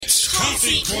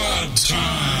Coffee Club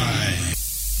time.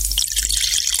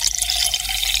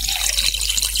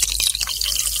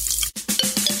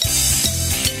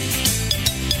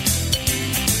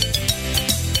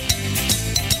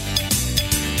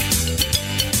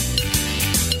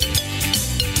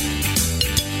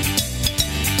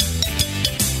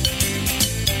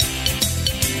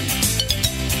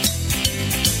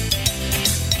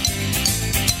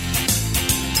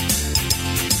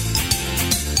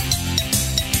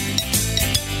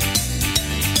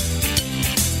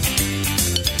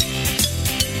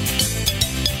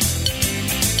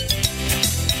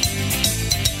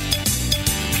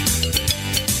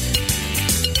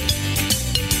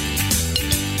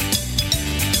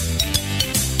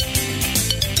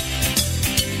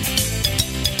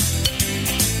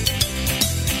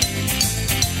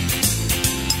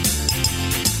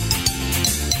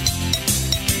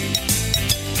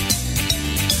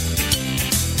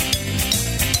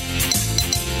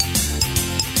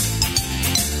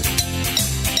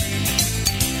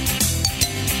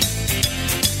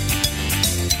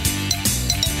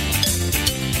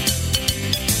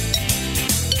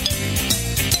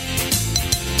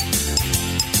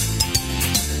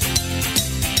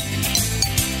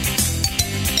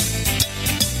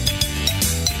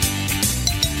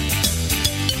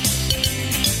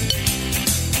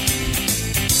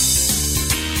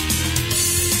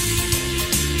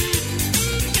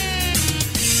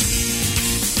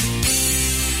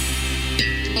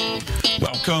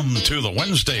 Welcome to the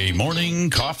Wednesday Morning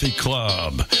Coffee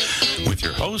Club with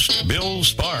your host, Bill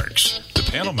Sparks. The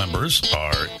panel members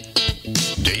are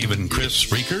Dave and Chris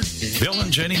Freaker, Bill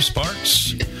and Jenny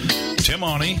Sparks, Tim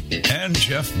Awney, and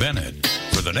Jeff Bennett.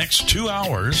 For the next 2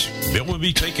 hours, Bill will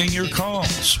be taking your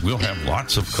calls. We'll have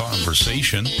lots of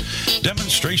conversation,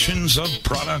 demonstrations of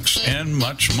products, and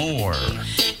much more.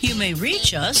 You may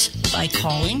reach us by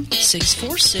calling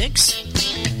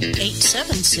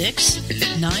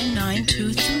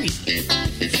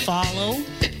 646-876-9923. Follow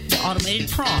the automated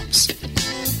prompts.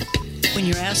 When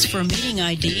you're asked for a meeting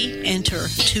ID, enter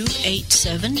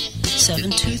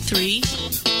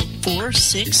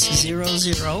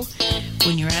 287-723-4600.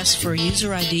 When you're asked for a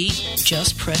user ID,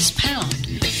 just press pound.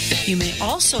 You may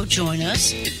also join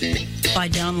us by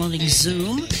downloading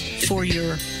Zoom for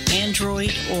your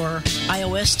Android or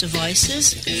iOS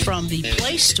devices from the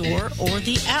Play Store or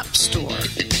the App Store.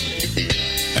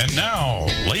 And now,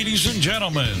 ladies and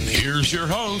gentlemen, here's your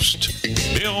host,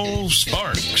 Bill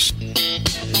Sparks.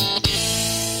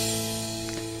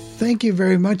 Thank you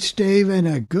very much, Dave, and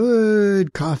a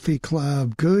good coffee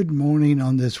club. Good morning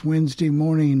on this Wednesday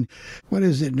morning. What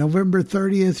is it, November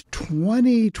 30th,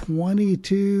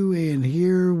 2022, and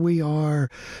here we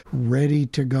are ready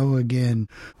to go again.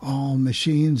 All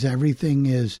machines, everything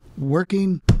is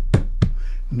working.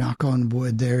 Knock on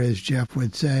wood there, as Jeff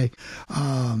would say.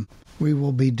 We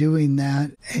will be doing that,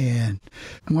 and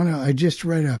I just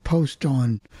read a post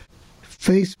on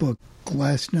Facebook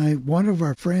last night. One of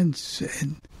our friends,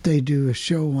 and they do a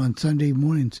show on Sunday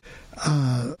mornings,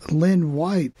 Lynn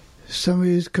White, some of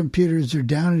his computers are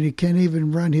down and he can't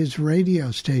even run his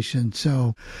radio station.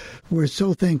 So we're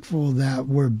so thankful that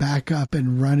we're back up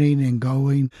and running and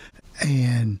going.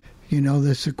 And, you know,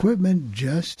 this equipment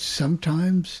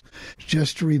sometimes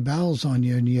rebels on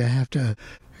you, and you have to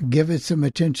give it some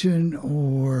attention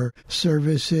or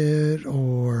service it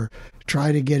or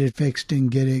try to get it fixed and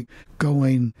get it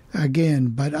going again.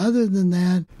 But other than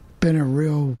that, been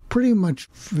a pretty much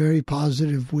very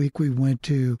positive week. We went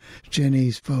to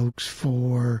Jenny's folks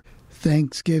for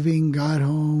Thanksgiving, got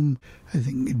home. I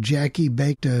think Jackie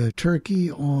baked a turkey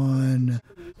on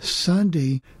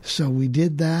Sunday, so we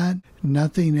did that.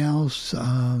 Nothing else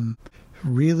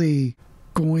really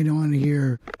going on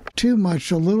here too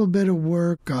much. A little bit of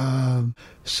work,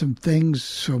 some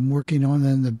things I'm working on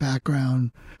in the background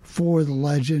for the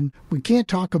legend. We can't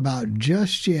talk about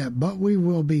just yet, but we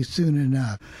will be soon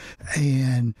enough.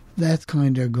 And that's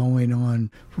kind of going on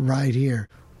right here.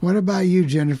 What about you,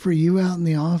 Jennifer? You out in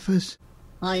the office?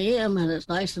 I am, and it's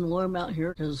nice and warm out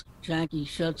here because Jackie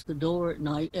shuts the door at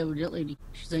night. Evidently,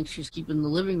 she thinks she's keeping the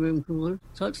living room cooler.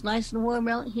 So it's nice and warm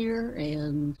out here,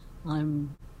 and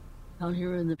I'm out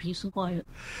here in the peace and quiet.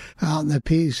 Out in the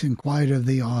peace and quiet of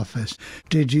the office.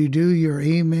 Did you do your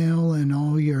email and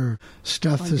all your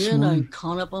stuff this morning? I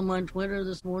caught up on my Twitter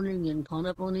this morning and caught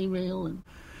up on email.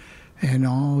 And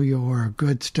all your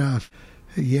good stuff.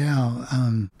 Yeah.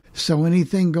 So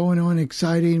anything going on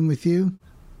exciting with you?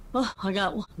 Well, I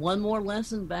got one more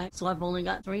lesson back, so I've only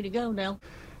got 3 to go now.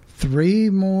 3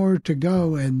 more to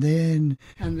go, and then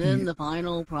the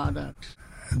final product.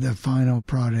 The final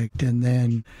product, and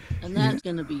then... And that's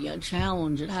going to be a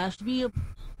challenge. It has to be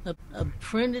a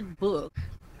printed book,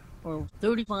 or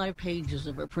 35 pages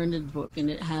of a printed book, and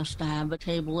it has to have a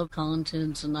table of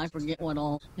contents, and I forget what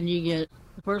all. And you get,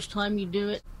 the first time you do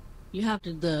it, you have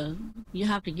to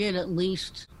get at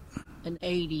least an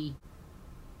 80%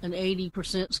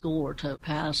 score to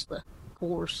pass the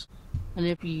course. And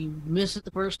if you miss it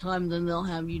the first time, then they'll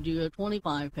have you do a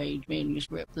 25-page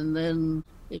manuscript. And then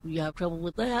if you have trouble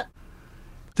with that,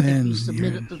 then if you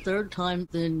submit it the third time,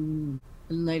 then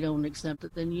they don't accept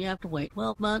it. Then you have to wait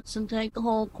 12 months and take the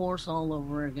whole course all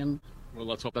over again. Well,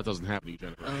 let's hope that doesn't happen to you,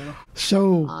 Jennifer.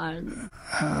 So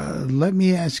let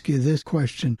me ask you this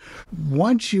question.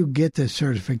 Once you get the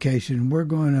certification, we're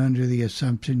going under the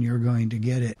assumption you're going to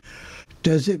get it.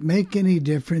 Does it make any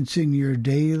difference in your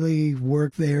daily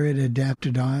work there at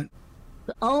Adaptodont?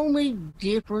 The only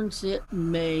difference it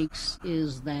makes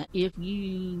is that if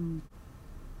you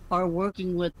are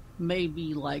working with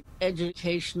maybe like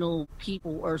educational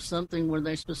people or something where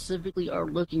they specifically are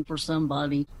looking for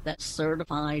somebody that's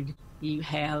certified, you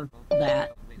have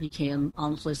that. You can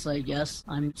honestly say, yes,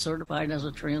 I'm certified as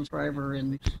a transcriber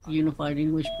in Unified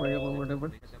English Braille or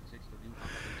whatever.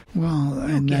 Well,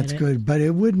 and that's good, but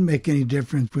it wouldn't make any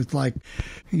difference with like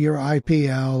your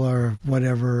IPL or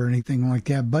whatever or anything like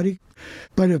that. But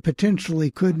it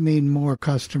potentially could mean more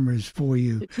customers for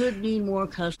you. It could mean more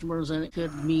customers, and it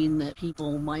could mean that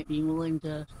people might be willing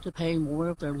to pay more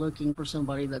if they're looking for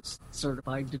somebody that's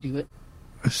certified to do it.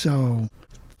 So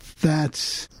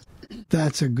that's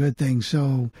a good thing.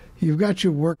 So you've got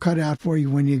your work cut out for you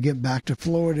when you get back to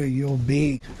Florida. You'll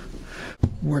be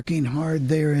working hard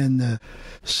there in the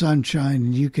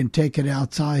sunshine. You can take it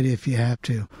outside if you have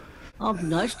to. Oh, it'd be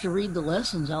nice to read the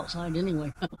lessons outside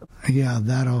anyway. Yeah,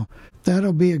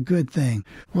 that'll be a good thing.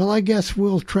 Well, I guess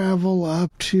we'll travel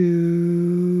up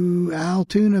to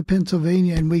Altoona,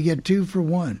 Pennsylvania, and we get 2 for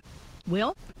 1.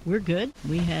 Well, we're good.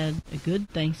 We had a good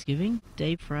Thanksgiving.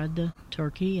 Dave fried the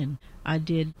turkey, and I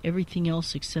did everything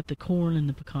else except the corn and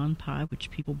the pecan pie,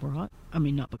 which people brought. I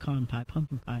mean, not pecan pie,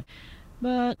 pumpkin pie.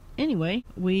 But anyway,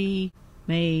 we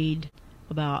made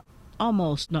about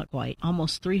almost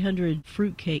 300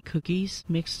 fruitcake cookies,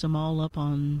 mixed them all up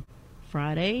on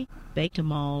Friday, baked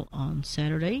them all on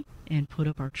Saturday, and put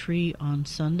up our tree on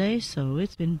Sunday. So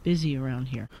it's been busy around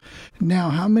here. Now,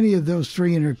 how many of those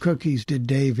 300 cookies did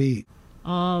Dave eat?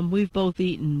 We've both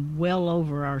eaten well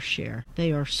over our share.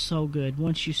 They are so good.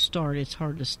 Once you start, it's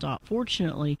hard to stop.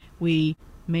 Fortunately, we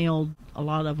mailed a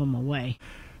lot of them away.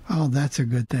 Oh, that's a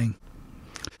good thing.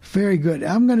 Very good.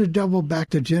 I'm going to double back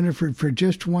to Jennifer for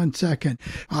just 1 second.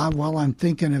 While I'm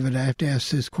thinking of it, I have to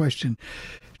ask this question.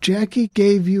 Jackie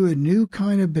gave you a new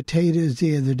kind of potatoes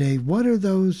the other day. What are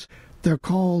those? They're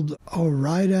called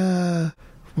Ore-Ida.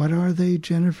 What are they,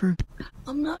 Jennifer?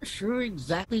 I'm not sure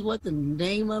exactly what the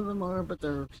name of them are, but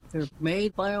they're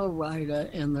made by Ore-Ida,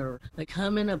 and they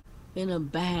come in a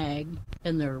bag,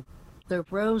 and they're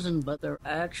frozen, but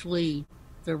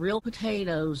they're real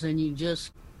potatoes, and you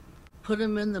just put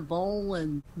them in the bowl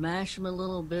and mash them a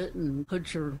little bit, and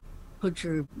put your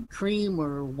cream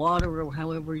or water or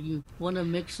however you want to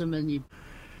mix them, and you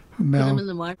put them in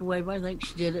the microwave. I think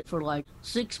she did it for like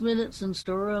 6 minutes and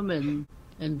stir them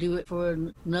and do it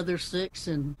for another 6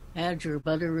 and add your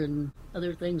butter and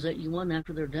other things that you want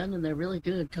after they're done, and they're really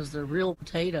good because they're real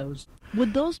potatoes.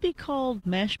 Would those be called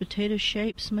mashed potato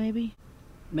shapes, maybe?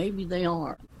 Maybe they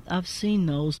are. I've seen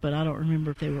those, but I don't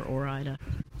remember if they were Ore-Ida.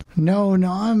 No,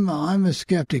 I'm a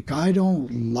skeptic. I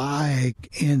don't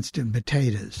like instant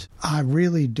potatoes. I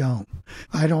really don't.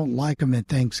 I don't like them at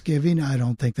Thanksgiving. I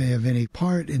don't think they have any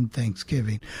part in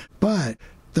Thanksgiving. But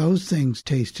those things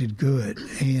tasted good,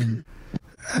 and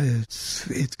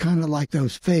it's kind of like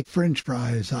those fake French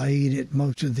fries I eat at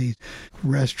most of these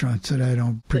restaurants that I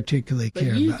don't particularly care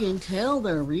about. But you can tell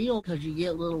they're real because you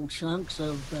get little chunks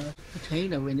of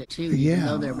potato in it too. Yeah. Even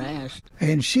though they're mashed.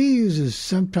 And she uses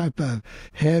some type of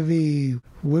heavy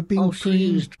whipping cream. She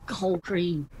used whole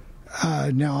cream.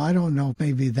 Now, I don't know.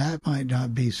 Maybe that might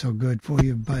not be so good for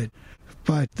you, but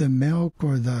the milk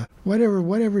or the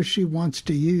whatever she wants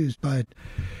to use, but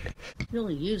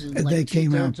really using they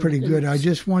came out pretty good. I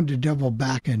just wanted to double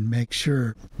back and make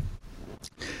sure.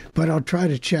 But I'll try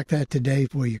to check that today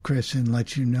for you, Chris, and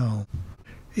let you know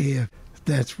if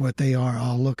that's what they are.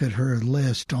 I'll look at her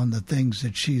list on the things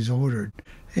that she's ordered,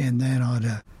 and then ought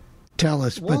to tell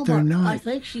us. Walmart, but they're not. I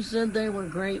think she said they were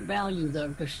great value, though,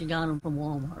 because she got them from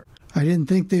Walmart. I didn't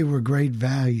think they were great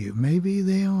value. Maybe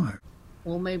they are.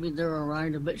 Well, maybe they're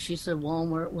Ore-Ida, but she said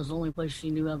Walmart was the only place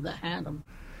she knew of that had them.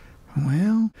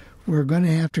 Well, we're going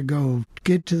to have to go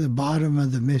get to the bottom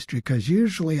of the mystery, because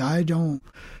usually I don't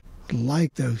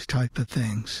like those type of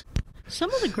things.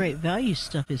 Some of the Great Value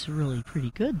stuff is really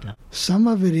pretty good, though. Some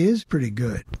of it is pretty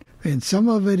good, and some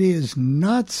of it is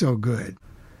not so good.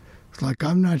 It's like,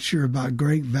 I'm not sure about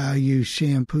Great Value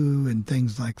shampoo and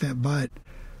things like that,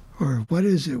 or what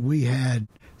is it we had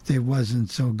that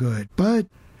wasn't so good? But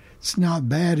it's not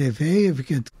bad if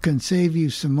it can save you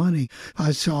some money.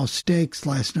 I saw steaks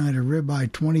last night, a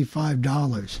ribeye,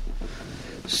 $25.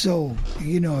 So,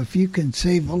 if you can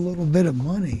save a little bit of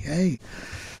money, hey,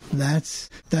 that's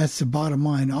the bottom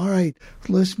line. All right,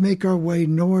 let's make our way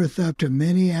north up to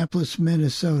Minneapolis,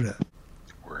 Minnesota.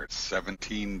 We're at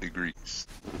 17 degrees.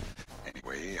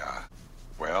 Anyway,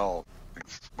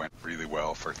 things went really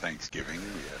well for Thanksgiving.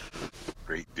 We had a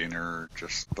great dinner,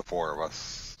 just the four of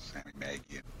us, Sammy,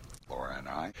 Maggie, and Laura and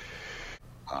I.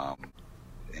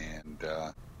 And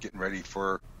getting ready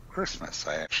for Christmas.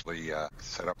 I actually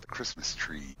set up the Christmas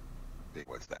tree. It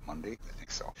was that Monday? I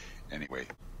think so. Anyway,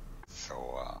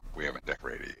 so we haven't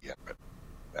decorated it yet, but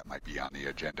that might be on the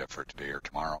agenda for today or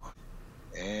tomorrow.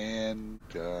 And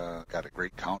got a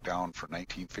great countdown for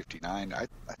 1959. I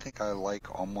think I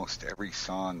like almost every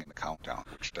song in the countdown,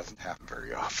 which doesn't happen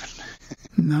very often.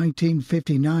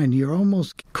 1959, you're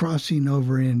almost crossing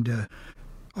over into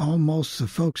almost the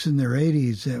folks in their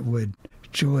 80s that would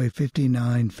enjoy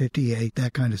 59, 58,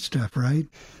 that kind of stuff, right?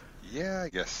 Yeah, I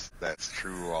guess that's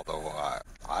true, although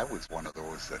I was one of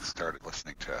those that started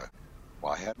listening to,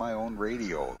 I had my own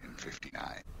radio in 59.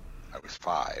 I was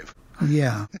 5.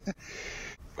 Yeah.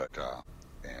 But,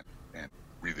 and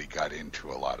really got into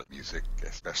a lot of music,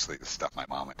 especially the stuff my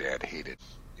mom and dad hated.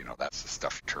 That's the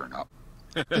stuff you turn up.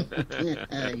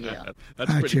 Yeah.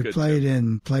 That's Actually pretty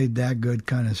good. played that good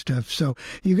kind of stuff. So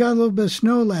you got a little bit of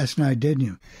snow last night, didn't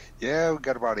you? Yeah, we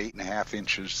got about 8.5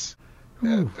 inches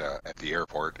at the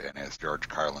airport, and as George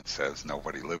Carlin says,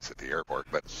 nobody lives at the airport.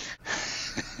 But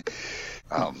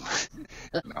no,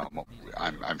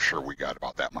 I'm sure we got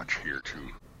about that much here too.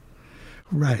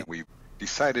 Right. And we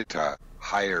decided to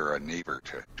hire a neighbor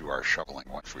to do our shoveling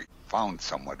once we found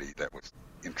somebody that was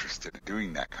interested in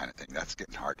doing that kind of thing. That's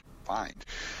getting hard to find,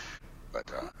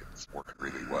 but it's working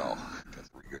really well.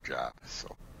 Does a really good job. So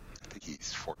I think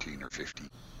he's 14 or 15.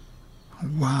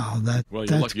 Wow, Well,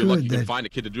 that's you're lucky you good. can find a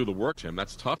kid to do the work, Tim.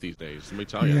 That's tough these days. Let me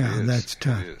tell you. Yeah, that's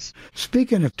tough. It is.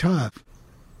 Speaking of tough,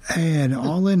 and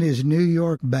all in his New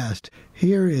York best,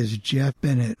 here is Jeff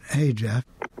Bennett. Hey, Jeff.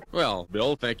 Well,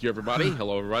 Bill, thank you, everybody.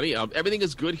 Hello, everybody. Everything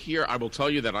is good here. I will tell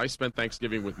you that I spent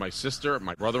Thanksgiving with my sister,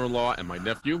 my brother-in-law, and my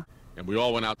nephew, and we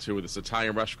all went out to this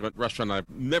Italian restaurant. I'm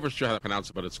never sure how to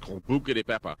pronounce it, but it's called Buca di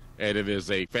Beppa, and it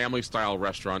is a family-style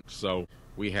restaurant. So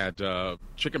we had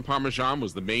chicken parmesan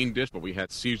was the main dish, but we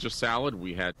had Caesar salad,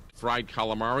 we had fried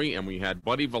calamari, and we had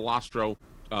Buddy Velastro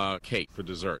cake for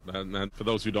dessert. And for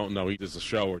those who don't know, he did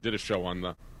a show on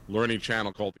the Learning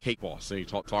Channel called The Cake Boss, and he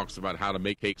talks about how to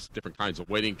make cakes, different kinds of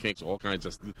wedding cakes, all kinds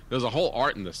of. There's a whole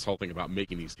art in this whole thing about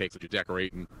making these cakes that you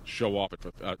decorate and show off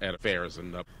at affairs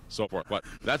and so forth. But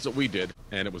that's what we did,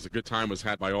 and it was a good time. It was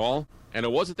had by all, and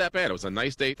it wasn't that bad. It was a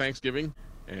nice day, Thanksgiving.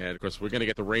 And of course, we're going to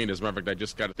get the rain. As a matter of fact, I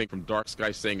just got a thing from Dark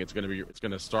Sky saying it's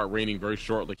going to start raining very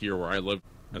shortly here where I live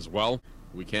as well.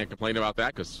 We can't complain about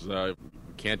that because we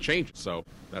can't change it. So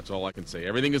that's all I can say.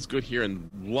 Everything is good here in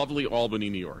lovely Albany,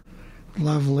 New York.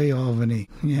 Lovely Albany,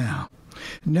 yeah.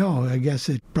 No, I guess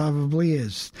it probably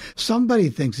is. Somebody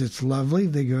thinks it's lovely.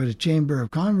 They go to Chamber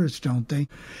of Commerce, don't they?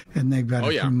 And they've got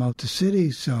to promote the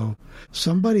city, so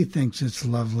somebody thinks it's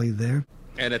lovely there.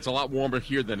 And it's a lot warmer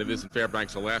here than it is in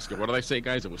Fairbanks, Alaska. What did I say,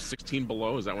 guys? It was 16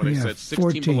 below? Is that what I said?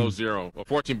 16 below zero, or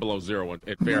 14 below zero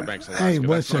at Fairbanks, Alaska. Hey,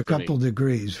 what's a couple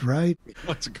degrees, right?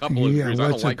 What's a couple of degrees? Yeah, I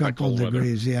don't what's like a couple that cold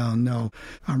degrees? weather. Yeah, no.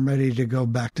 I'm ready to go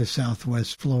back to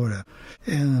Southwest Florida.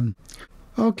 And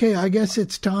okay, I guess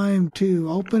it's time to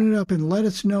open it up and let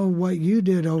us know what you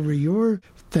did over your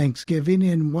Thanksgiving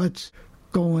and what's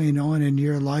going on in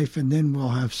your life, and then we'll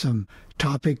have some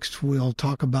topics we'll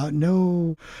talk about.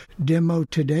 No demo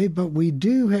today, but we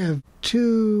do have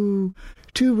two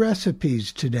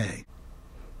recipes today.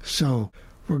 So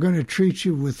we're going to treat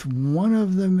you with one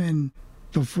of them and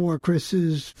before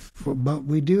Chris's, but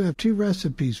we do have 2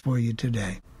 recipes for you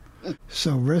today.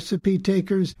 So recipe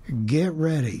takers, get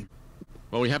ready.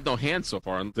 Well, we have no hands so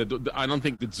far. I don't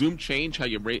think, did Zoom change how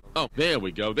you rate? Oh, there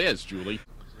we go. There's Julie.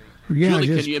 Yeah, Julie,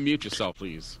 can you unmute yourself,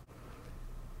 please?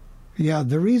 Yeah,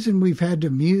 the reason we've had to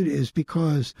mute is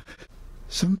because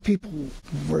some people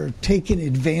were taking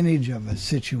advantage of a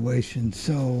situation,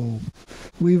 so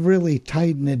we really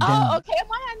tightened it down. Oh, okay.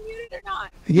 Am I unmuted or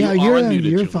not? Yeah, You are you're unmuted,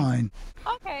 Julie. fine.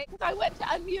 Okay, because I went to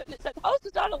unmute and it said host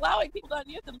is not allowing people to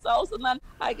unmute themselves, and then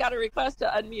I got a request to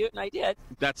unmute and I did.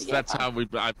 That's how we.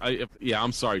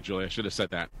 I'm sorry, Julie. I should have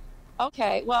said that.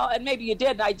 Okay, well, and maybe you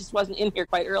did. I just wasn't in here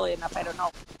quite early enough. I don't know.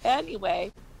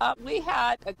 Anyway, we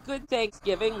had a good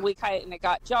Thanksgiving. We kind of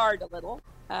got jarred a little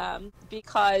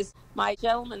because my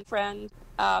gentleman friend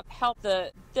helped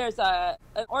there's an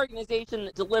organization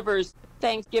that delivers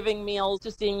Thanksgiving meals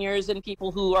to seniors and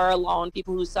people who are alone,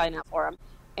 people who sign up for them.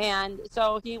 And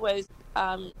so he was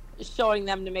showing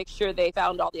them to make sure they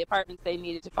found all the apartments they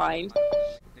needed to find.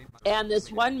 And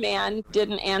this one man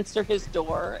didn't answer his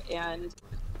door, and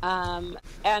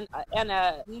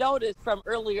a notice from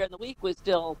earlier in the week was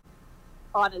still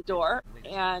on his door,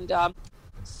 and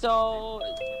so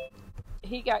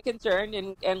he got concerned,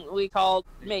 and we called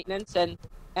maintenance, and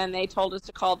they told us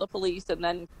to call the police, and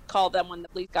then call them when the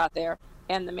police got there,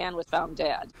 and the man was found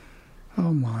dead.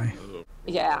 Oh my!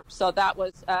 Yeah, so that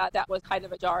was kind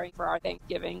of a jarring for our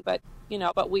Thanksgiving, but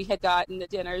we had gotten the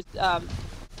dinners.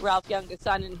 Ralph's youngest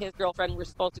son and his girlfriend were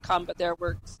supposed to come, but their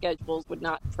work schedules would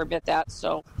not permit that.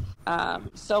 So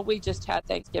we just had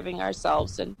Thanksgiving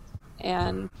ourselves,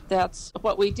 and that's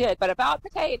what we did. But about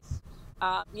potatoes,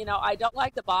 I don't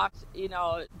like the box,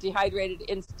 dehydrated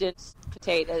instant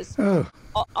potatoes. Oh.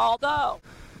 Although,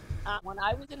 when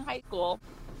I was in high school,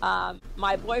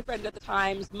 my boyfriend at the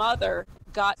time's mother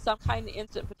got some kind of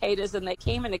instant potatoes, and they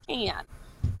came in a can,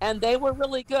 and they were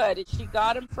really good. And she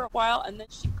got them for a while, and then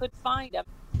she could find them.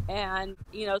 And,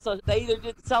 so they either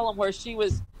didn't sell them where she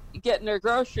was getting her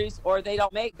groceries, or they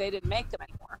didn't make them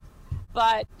anymore.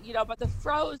 But, but the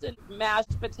frozen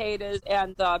mashed potatoes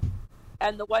and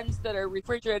the ones that are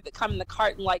refrigerated that come in the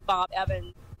carton like Bob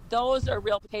Evans, those are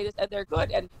real potatoes, and they're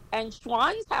good. And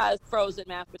Schwann's has frozen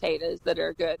mashed potatoes that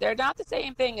are good. They're not the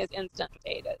same thing as instant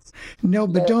potatoes. No,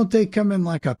 but don't they come in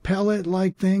like a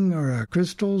pellet-like thing, or a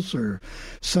crystals or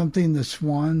something, the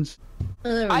Schwann's?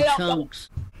 They're in chunks.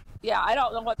 Yeah, I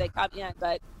don't know what they come in,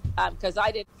 but because I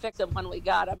didn't fix them when we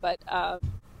got them, but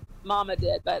Mama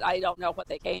did. But I don't know what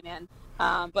they came in.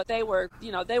 But they were,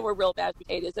 they were real mashed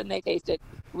potatoes, and they tasted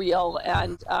real.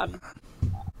 And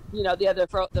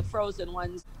the frozen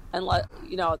ones, and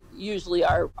usually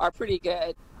are pretty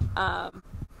good.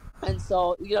 And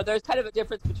so there's kind of a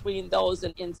difference between those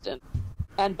and instant.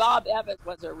 And Bob Evans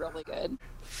ones are really good.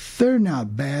 They're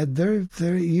not bad. They're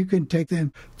you can take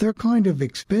them. They're kind of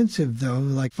expensive though,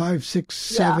 like $5, $6,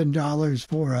 $7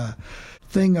 for a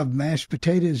thing of mashed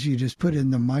potatoes you just put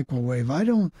in the microwave.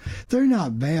 They're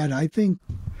not bad. I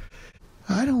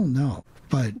don't know,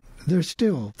 but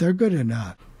they're good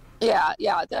enough. Yeah.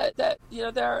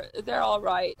 They're all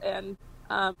right. And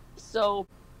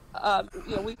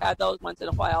we've had those once in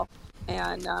a while,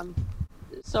 and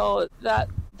so that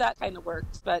kind of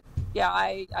works. But yeah,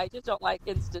 I just don't like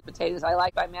instant potatoes. I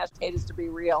like my mashed potatoes to be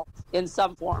real in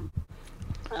some form.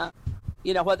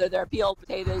 Whether they're peeled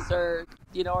potatoes or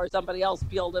somebody else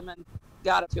peeled them and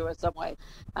got it to us some way.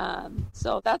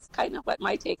 So that's kind of what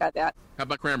my take on that. How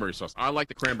about cranberry sauce? I like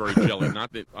the cranberry jelly.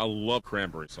 I love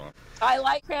cranberry sauce. I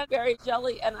like cranberry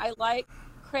jelly, and I like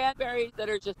cranberries that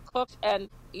are just cooked and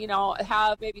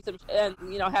have maybe some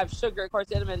have sugar, of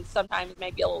course, in them, and sometimes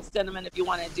maybe a little cinnamon if you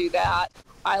want to do that.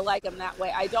 I like them that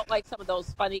way. I don't like some of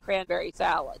those funny cranberry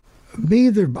salads. Me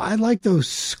either. I like those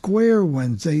square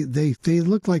ones. They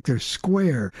look like they're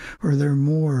square, or they're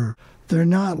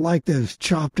not like those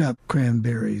chopped up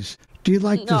cranberries. Do you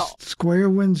like the square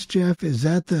ones, Jeff? Is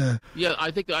that the? Yeah, I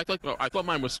thought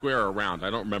mine was square or round. I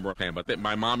don't remember a can, but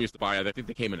my mom used to buy it. I think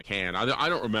they came in a can. I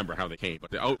don't remember how they came, but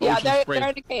they're in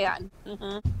a can.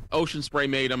 Mm-hmm. Ocean Spray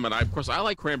made them, and of course I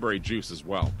like cranberry juice as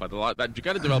well. But you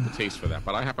got to develop a taste for that.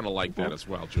 But I happen to like that as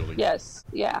well, Julie. Yes,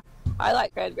 yeah, I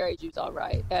like cranberry juice, all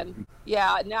right. And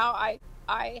yeah, now I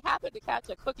happened to catch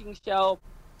a cooking show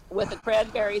with a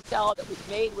cranberry salad that was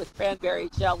made with cranberry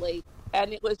jelly,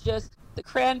 and it was just the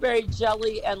cranberry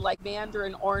jelly and like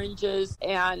mandarin oranges,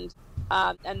 and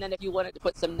then if you wanted to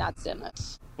put some nuts in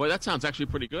it. Boy, that sounds actually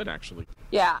pretty good, actually.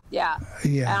 Yeah.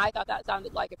 And I thought that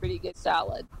sounded like a pretty good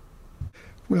salad.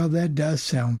 Well, that does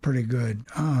sound pretty good.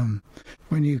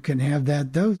 When you can have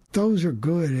that, those are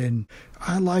good, and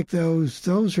I like those.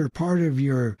 Those are part of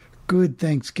your good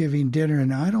Thanksgiving dinner,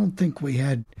 and I don't think we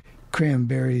had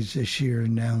cranberries this year,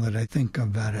 now that I think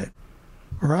about it.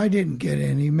 Or I didn't get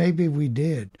any. Maybe we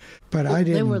did, but I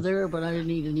didn't. They were there, but I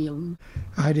didn't eat any of them.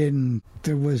 I didn't.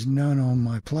 There was none on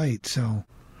my plate. So,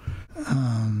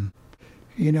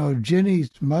 Jenny's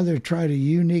mother tried a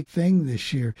unique thing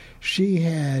this year. She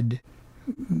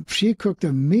cooked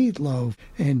a meatloaf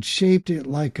and shaped it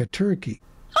like a turkey.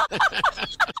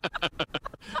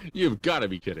 You've got to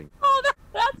be kidding. Oh,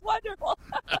 that's wonderful.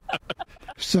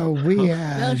 So we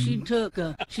had. Well,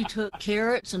 she took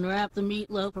carrots and wrapped the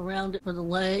meatloaf around it for the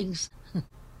legs.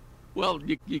 Well,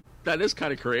 that is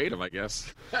kind of creative, I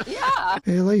guess. Yeah. At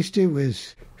least it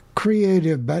was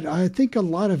creative, but I think a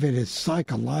lot of it is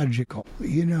psychological.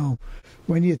 You know,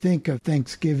 when you think of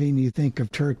Thanksgiving, you think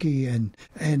of turkey and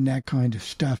that kind of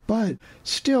stuff, but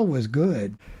still was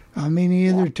good. I mean, any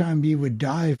other time you would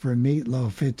die for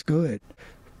meatloaf, it's good.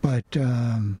 But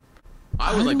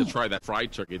I would like to try that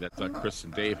fried turkey that Chris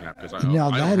and Dave have, because I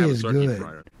now don't that have is a turkey good.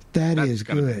 fryer. That That's is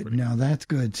gotta be good. pretty Now that's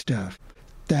good stuff.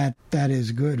 That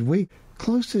is good.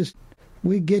 Closest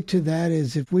we get to that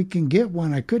is if we can get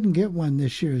one. I couldn't get one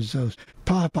this year. Is those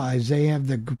Popeyes? They have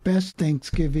the best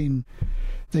Thanksgiving.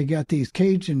 They got these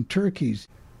Cajun turkeys,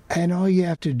 and all you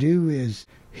have to do is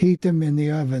heat them in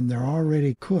the oven. They're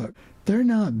already cooked. They're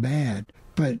not bad,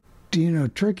 but you know,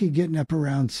 turkey getting up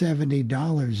around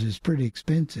 $70 is pretty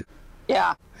expensive.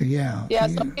 Yeah. Yeah. Yeah.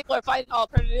 Some people are finding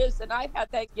alternatives, and I've had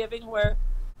Thanksgivings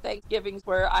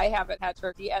where I haven't had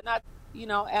turkey, and that, you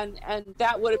know, and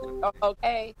that would have been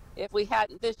okay if we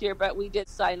hadn't this year, but we did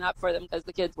sign up for them because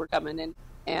the kids were coming in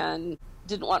and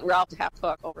didn't want Ralph to have to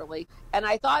cook overly. And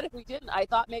I thought if we didn't, I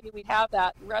thought maybe we'd have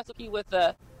that recipe with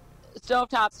the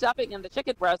stovetop stuffing and the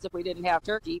chicken breast if we didn't have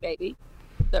turkey, maybe.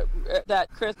 That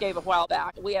Chris gave a while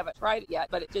back. We haven't tried it yet,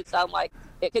 but it did sound like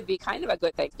it could be kind of a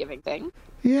good Thanksgiving thing.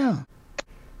 Yeah,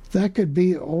 that could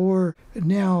be. Or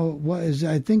now,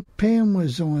 I think Pam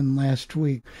was on last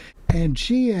week, and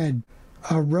she had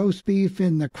a roast beef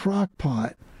in the crock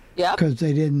pot. Yeah. Because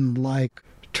they didn't like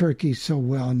turkey so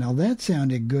well. Now that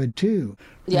sounded good too.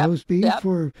 Yep. Roast beef, Yep.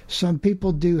 or some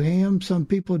people do ham, some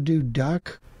people do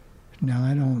duck. Now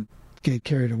I don't get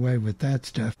carried away with that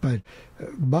stuff, but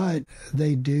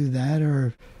they do that.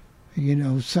 Or, you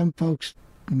know, some folks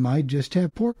might just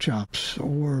have pork chops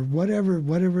or whatever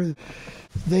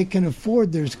they can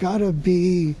afford. There's got to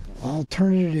be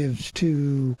alternatives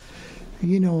to,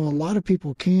 you know, a lot of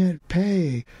people can't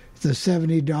pay the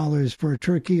 $70 for a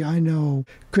turkey. I know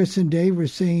Chris and Dave were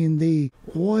saying the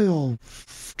oil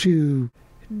to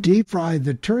deep fry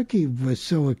the turkey was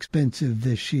so expensive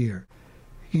this year.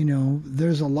 You know,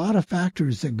 there's a lot of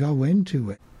factors that go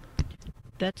into it.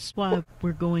 That's why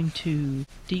we're going to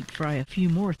deep fry a few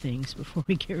more things before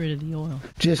we get rid of the oil.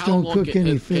 Just How don't long cook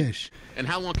any fish. And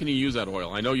how long can you use that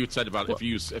oil? I know you said about if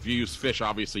you use fish,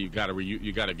 obviously you got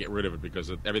to get rid of it because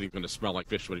everything's going to smell like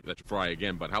fish that you fry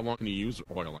again. But how long can you use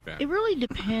oil like that? It really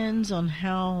depends on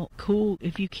how cool.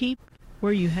 If you keep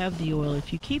where you have the oil,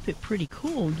 if you keep it pretty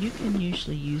cool, you can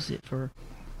usually use it for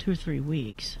 2 or 3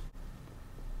 weeks.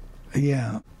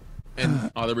 Yeah.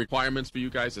 And are there requirements for you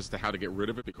guys as to how to get rid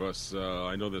of it? Because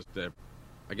I know that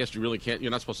I guess you really can't.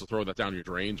 You're not supposed to throw that down your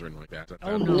drains or anything like that.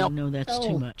 Oh no, that's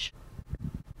too much.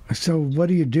 So what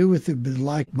do you do with it?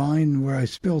 Like mine, where I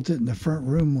spilled it in the front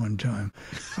room one time.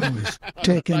 I was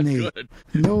taking Good.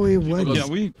 No, it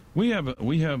wasn't. Yeah, we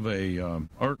have a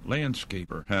art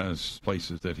landscaper has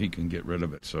places that he can get rid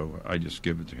of it. So I just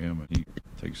give it to him and he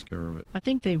takes care of it. I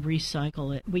think they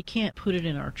recycle it. We can't put it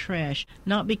in our trash,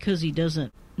 not because he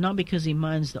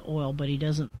minds the oil, but he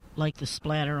doesn't like the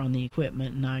splatter on the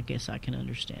equipment, and I guess I can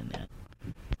understand that.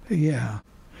 Yeah.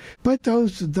 But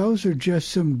those are just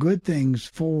some good things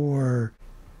for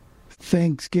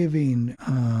Thanksgiving.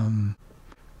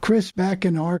 Chris, back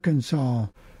in Arkansas,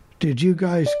 did you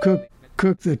guys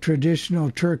cook the traditional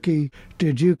turkey?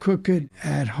 Did you cook it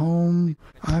at home?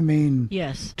 I mean,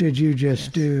 yes. Did you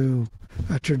just do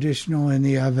a traditional in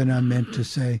the oven, I meant to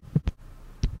say?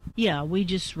 Yeah, we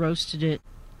just roasted it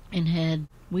and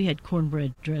we had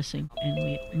cornbread dressing, and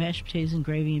we had mashed potatoes and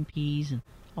gravy and peas and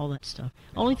all that stuff.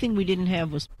 Only thing we didn't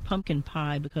have was pumpkin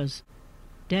pie because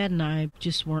Dad and I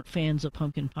just weren't fans of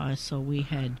pumpkin pie, so we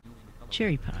had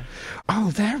cherry pie.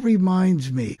 Oh, that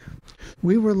reminds me.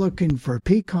 We were looking for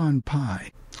pecan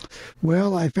pie.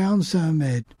 Well, I found some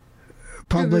at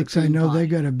Publix. I know they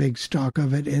got a big stock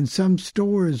of it, and some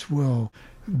stores will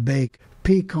bake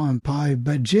pecan pie,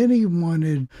 but Jenny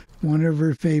wanted one of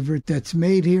her favorite that's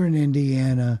made here in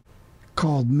Indiana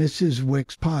called Mrs.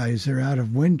 Wick's Pies. They're out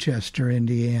of Winchester,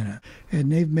 Indiana,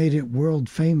 and they've made it world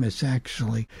famous,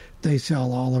 actually. They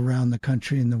sell all around the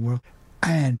country and the world.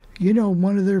 And, you know,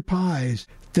 one of their pies,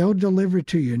 they'll deliver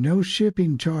to you, no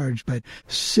shipping charge, but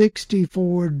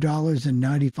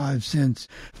 $64.95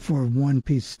 for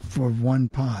one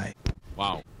pie.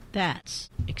 Wow. That's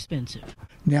expensive.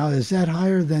 Now, is that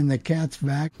higher than the cat's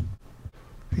back?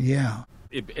 Yeah.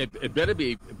 It better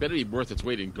be worth its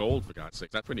weight in gold, for God's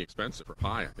sake. That's pretty expensive for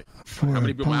pie, I think. For how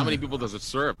many pie. people does it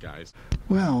serve, guys?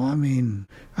 Well, I mean,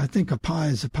 I think a pie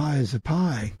is a pie is a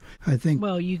pie. I think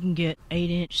Well, you can get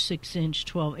 8-inch, 6-inch,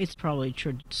 12. It's probably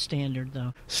standard,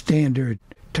 though. standard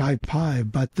type pie,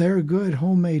 but they're good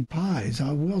homemade pies.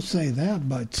 I will say that,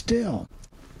 but still,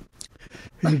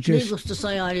 You just Needless to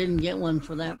say, I didn't get one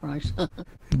for that price.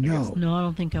 no. No, I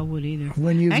don't think I would either.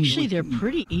 When you Actually, they're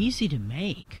pretty easy to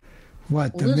make.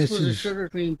 what the Well, this was a missus sugar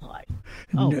cream pie.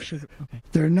 Oh, No. sugar. Okay.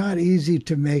 they're not easy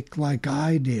to make like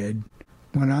I did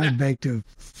when I baked a.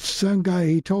 Some guy,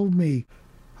 he told me,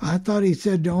 I thought he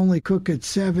said to only cook it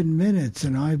 7 minutes,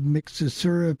 and I mixed the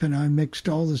syrup and I mixed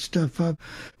all the stuff up,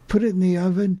 put it in the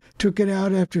oven, took it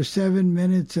out after 7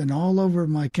 minutes, and all over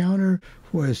my counter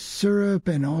was syrup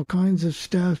and all kinds of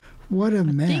stuff. What a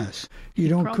mess. You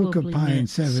don't cook a Probably pie in meant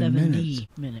 7 minutes.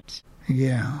 minutes.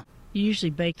 Yeah. You usually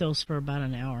bake those for about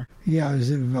an hour. Yeah, it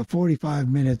was about 45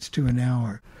 minutes to an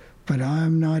hour. But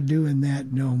I'm not doing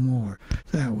that no more.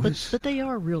 That was, But they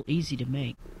are real easy to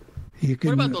make. you can,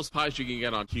 What about those pies you can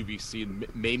get on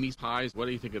QVC, Mamie's pies? What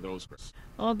do you think of those, Chris?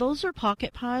 Oh, those are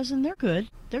pocket pies, and they're good.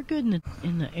 They're good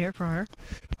in the air fryer.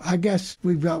 I guess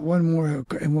we've got one more,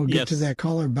 and we'll get to Yes. that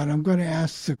caller, but I'm going to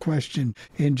ask the question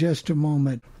in just a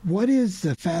moment. What is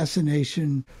the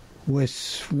fascination with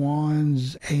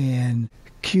Swans and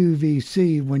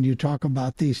QVC when you talk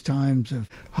about these times of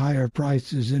higher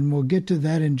prices? And we'll get to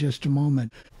that in just a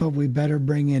moment, but we better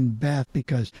bring in Beth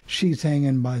because she's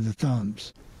hanging by the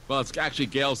thumbs. Well, it's actually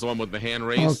Gail's the one with the hand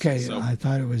raised. Okay, So. I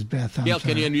thought it was Beth. I'm Gail, can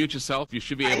sorry. you unmute yourself? You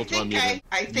should be able to unmute it.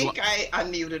 I think I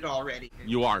unmuted already.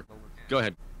 You are. Go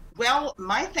ahead. Well,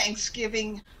 my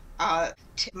Thanksgiving,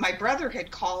 my brother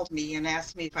had called me and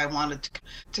asked me if I wanted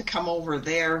to come over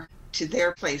there to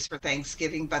their place for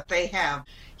Thanksgiving, but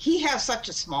he has such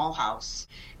a small house,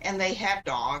 and they have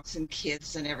dogs and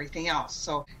kids and everything else.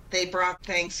 So they brought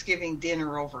Thanksgiving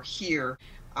dinner over here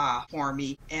for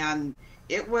me, and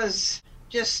it was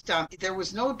just, there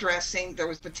was no dressing. There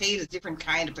was potatoes, different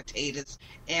kind of potatoes,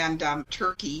 and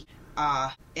turkey,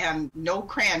 and no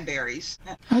cranberries.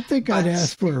 I think I'd But-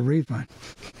 ask for a refund.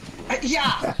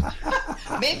 Yeah,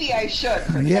 maybe I should.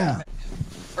 For Yeah. that.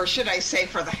 Or should I say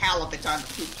for the halibut on the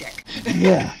poop deck?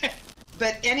 Yeah.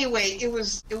 But anyway, it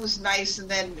was nice. And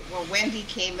then Wendy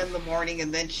came in the morning,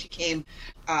 and then she came.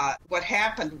 What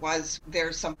happened was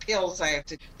there's a pill I have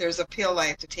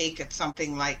to take at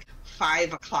something like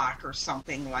 5 o'clock or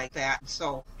something like that.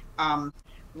 So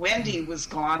Wendy was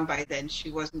gone by then. She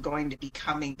wasn't going to be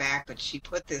coming back, but she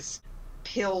put this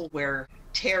pill where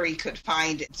Terry could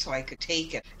find it so I could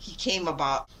take it. He came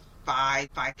about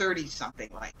 5:30, something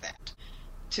like that,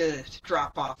 to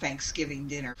drop off Thanksgiving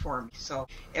dinner for me. So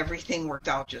everything worked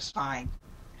out just fine.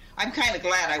 I'm kind of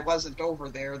glad I wasn't over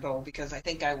there, though, because I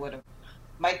think I would have.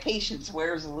 My patience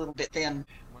wears a little bit thin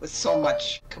with so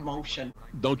much commotion.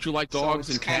 Don't you like So dogs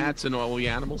it's and kind of- cats and all the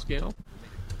animals, Gail?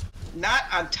 Not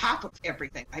on top of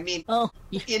everything. I mean, Oh,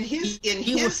 in his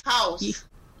you house,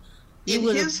 you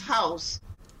would've-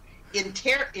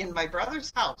 in my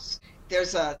brother's house,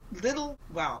 there's a little,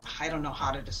 well, I don't know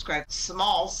how to describe it,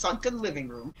 small sunken living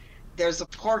room. There's a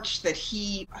porch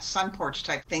a sun porch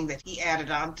type thing that he added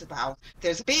on to the house.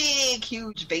 There's a big,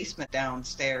 huge basement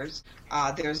downstairs.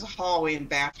 There's a hallway and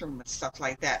bathroom and stuff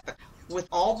like that. But with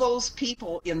all those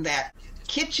people in that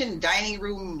kitchen, dining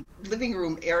room, living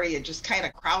room area just kind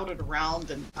of crowded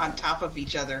around and on top of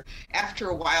each other, after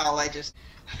a while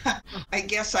I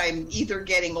guess I'm either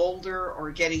getting older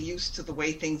or getting used to the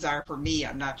way things are for me.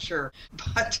 I'm not sure.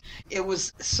 But it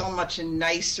was so much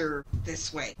nicer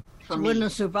this way for She me. wouldn't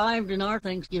have survived in our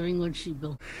Thanksgiving, would she,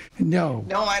 Bill? No.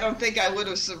 No, I don't think I would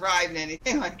have survived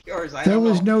anything like yours. There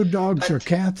was no dogs But- or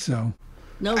cats, though.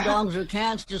 No dogs or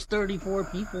cats, just 34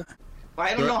 people. Well,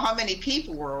 I don't know how many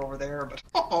people were over there, but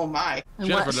oh my. And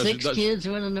Jennifer, what, does- 6 does- kids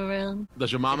running around?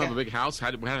 Does your mom have Yeah. a big house? How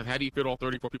do you fit all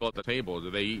 34 people at the table? Do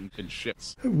they eat in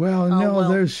shifts? Well, Oh, no, well.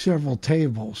 there's several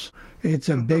tables. It's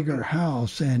a bigger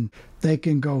house, and they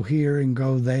can go here and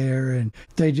go there, and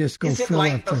they just go Is it fill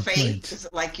like up their buffet? plates. Is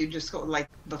it like you just go like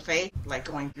buffet, like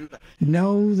going through the?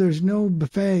 No, there's no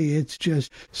buffet. It's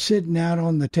just sitting out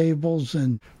on the tables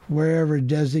and wherever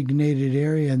designated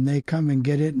area, and they come and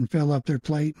get it and fill up their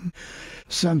plate.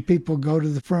 Some people go to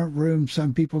the front room,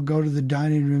 some people go to the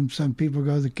dining room, some people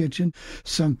go to the kitchen,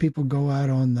 some people go out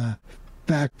on the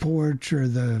back porch or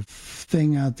the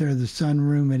thing out there, the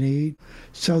sunroom, and eat.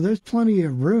 So there's plenty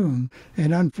of room,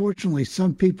 and unfortunately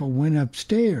some people went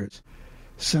upstairs,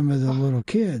 some of the little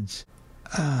kids,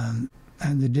 and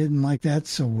they didn't like that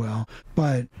so well.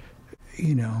 But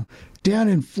down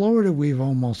in Florida, we've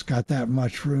almost got that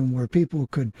much room where people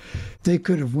could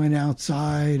have went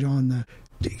outside on the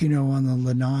on the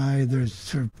lanai.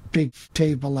 There's a big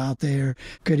table out there,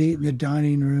 could eat in the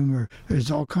dining room, or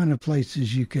there's all kind of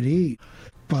places you could eat.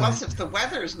 Plus, But if the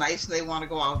weather is nice and they want to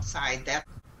go outside,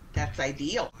 that's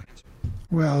ideal.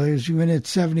 well, when it's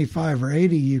 75 or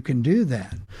 80, you can do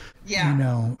that. Yeah, You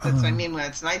know, that's what I mean when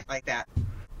it's nice like that.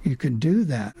 you can do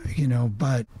that,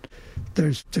 but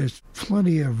there's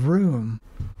plenty of room,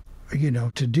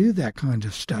 to do that kind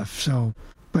of stuff. So,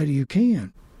 but you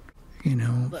can,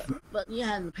 But you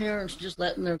had the parents just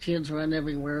letting their kids run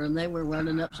everywhere, and they were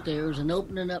running upstairs and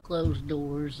opening up closed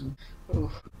doors, and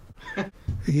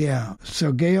Yeah.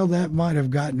 So, Gail, that might have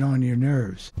gotten on your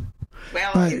nerves.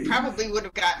 Well, it probably would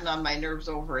have gotten on my nerves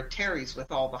over at Terry's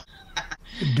with all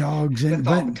the dogs and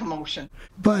all the commotion.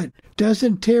 But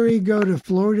doesn't Terry go to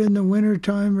Florida in the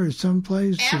wintertime or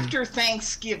someplace? After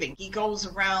Thanksgiving, he goes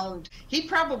around. He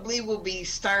probably will be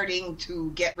starting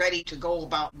to get ready to go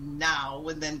about now,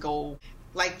 and then go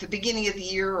like the beginning of the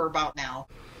year or about now.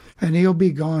 And he'll be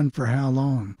gone for how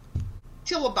long?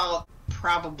 Till about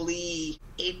probably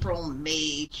April,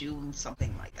 May, June,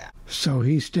 something like that. So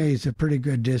he stays a pretty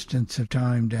good distance of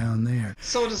time down there.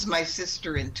 So does my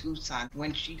sister in Tucson.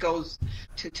 When she goes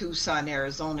to Tucson,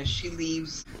 Arizona, she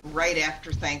leaves right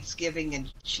after Thanksgiving,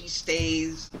 and she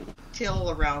stays till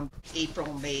around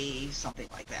April, May, something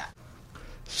like that.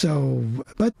 So,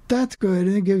 but that's good,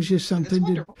 and it gives you something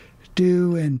to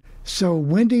do. And so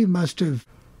Wendy must have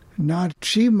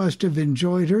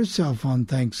enjoyed herself on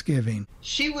Thanksgiving.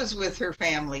 She was with her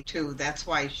family too. That's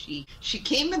why she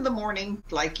came in the morning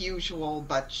like usual,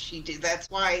 but she did. That's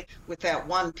why with that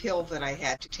one pill that I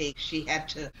had to take, she had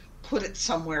to put it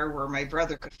somewhere where my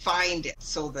brother could find it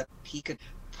so that he could,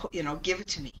 give it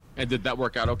to me. And did that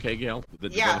work out okay, Gail?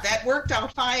 Yeah, that worked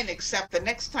out fine, except the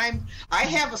next time I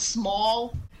have a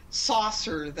small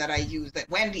saucer that I use, that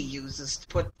Wendy uses to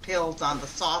put pills on the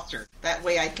saucer. That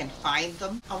way I can find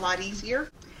them a lot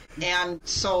easier. And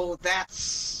so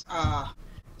that's,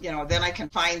 then I can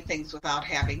find things without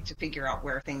having to figure out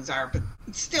where things are. But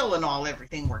still in all,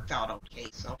 everything worked out okay.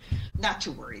 So not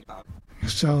too worried about it.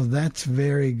 So that's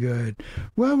very good.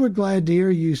 Well, we're glad to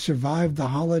hear you survived the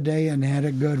holiday and had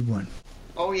a good one.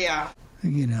 Oh, yeah.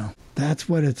 That's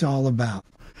what it's all about.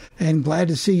 And glad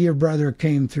to see your brother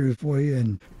came through for you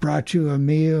and brought you a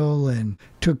meal and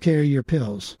took care of your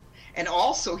pills. And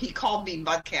also, he called me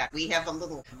Mudcat. We have a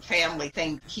little family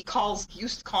thing. He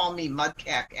used to call me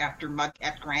Mudcat after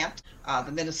Mudcat Grant,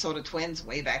 the Minnesota Twins,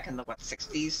 way back in the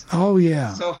 60s. Oh,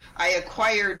 yeah. So I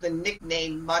acquired the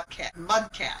nickname Mudcat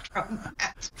from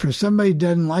that. For somebody who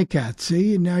doesn't like cats,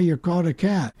 see, now you're called a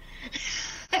cat.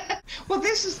 Well,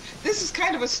 this is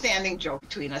kind of a standing joke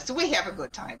between us, so we have a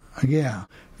good time. Yeah,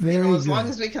 very good. As long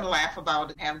as we can laugh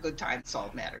about it and have a good time, it's all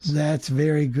that matters. That's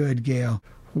very good, Gail.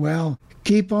 Well,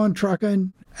 keep on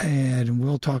trucking, and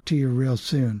we'll talk to you real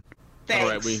soon. Thanks. All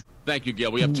right, thank you,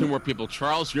 Gail. We have two more people.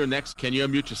 Charles, you're next. Can you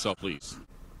unmute yourself, please?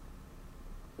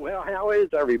 Well, how is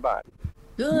everybody?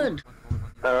 Good.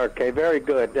 Okay, very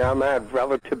good. I have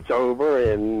relatives over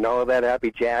and all that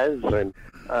happy jazz, and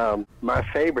my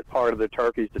favorite part of the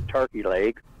turkey is the turkey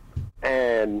leg.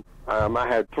 And I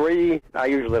had three, I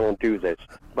usually don't do this,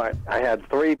 but I had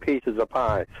 3 pieces of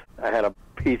pie. I had a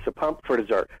piece of for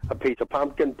dessert, a piece of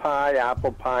pumpkin pie,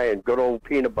 apple pie, and good old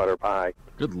peanut butter pie.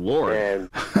 Good Lord. And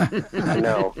I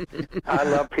know. I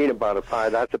love peanut butter pie.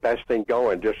 That's the best thing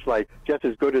going, just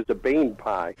as good as a bean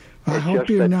pie. I hope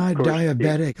you're not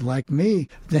diabetic like me.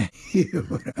 Thank you.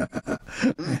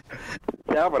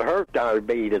 That would hurt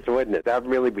diabetes, wouldn't it? That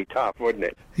would really be tough, wouldn't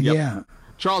it? Yep. Yeah.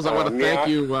 Charles, I want to thank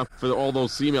you for all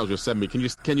those emails you sent me. Can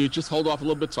you just hold off a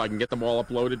little bit so I can get them all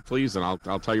uploaded, please? And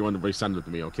I'll tell you when to resend them to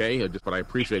me, okay? But I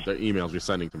appreciate the emails you're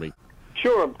sending to me.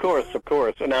 Sure, of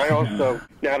course. And I also,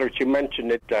 now that you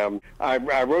mentioned it,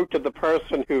 I wrote to the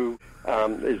person who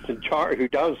is in charge, who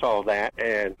does all that,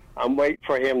 and I'm waiting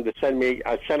for him to send me.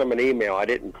 I sent him an email. I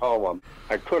didn't call him.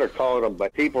 I could have called him,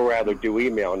 but people rather do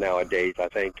email nowadays, I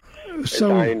think.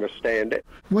 So I understand it.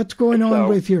 What's going on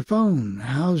with your phone?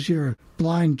 How's your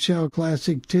Blind Shell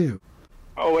Classic 2?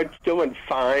 Oh, it's doing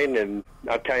fine, and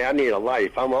I'll tell you, I need a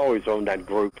life. I'm always on that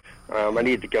group. I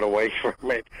need to get away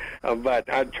from it. But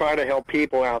I try to help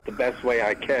people out the best way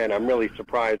I can. I'm really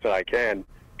surprised that I can,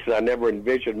 because I never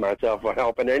envisioned myself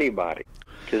helping anybody,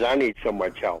 because I need so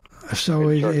much help. So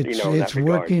it's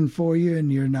working for you,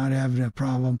 and you're not having a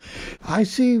problem. I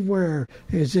see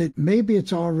maybe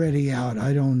it's already out.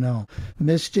 I don't know.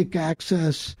 Mystic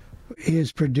Access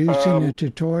is producing a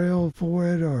tutorial for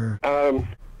it, or?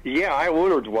 Yeah, I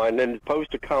ordered one, and it's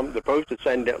supposed to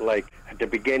send it like at the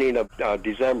beginning of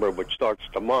December, which starts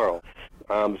tomorrow.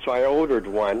 So I ordered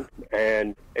one,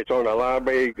 and it's on a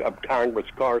Library of Congress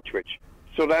cartridge.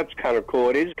 So that's kind of cool.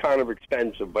 It is kind of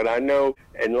expensive, but I know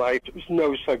in life there's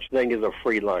no such thing as a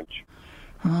free lunch.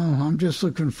 Oh, I'm just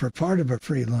looking for part of a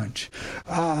free lunch.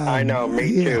 I know,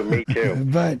 me too.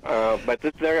 But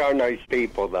there are nice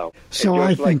people, though. So and I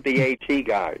just like think the AT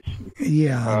guys.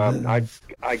 Yeah.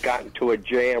 I got into a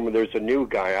jam. There's a new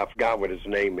guy. I forgot what his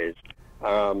name is.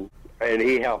 And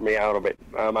he helped me out a bit.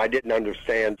 I didn't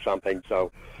understand something,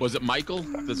 so. Was it Michael?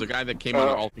 There's a guy that came on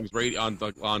All Things Radio on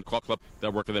Call Club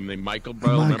that worked with him named Michael.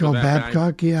 Bro, Michael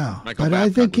Babcock, guy? yeah. Michael but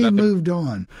Babcock, I think he was that moved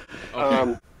on.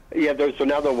 Okay. Yeah, there's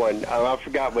another one. I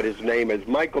forgot what his name is.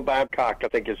 Michael Babcock, I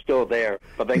think, is still there.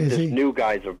 I think Is this he? new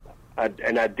guy's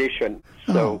an addition.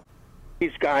 So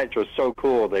these guys are so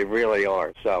cool. They really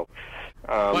are. So.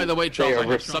 By the way, Charles,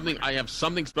 they I have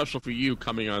something special for you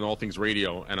coming on All Things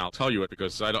Radio, and I'll tell you it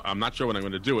because I'm not sure when I'm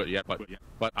going to do it yet.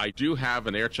 But I do have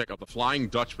an air check of the Flying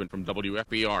Dutchman from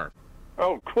WFBR.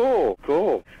 Oh,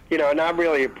 cool. You know, and I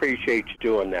really appreciate you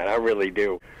doing that. I really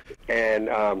do. And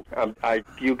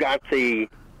you got the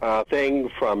thing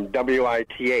from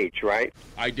WITH, right?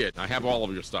 I did. I have all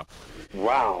of your stuff.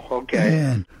 Wow,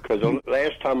 okay. Because the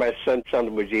last time I sent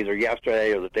something was either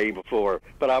yesterday or the day before.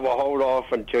 But I will hold off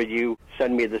until you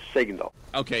send me the signal.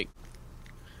 Okay.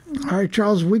 All right,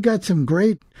 Charles, we got some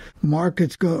great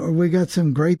markets we got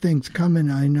some great things coming.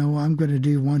 I know I'm going to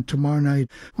do one tomorrow night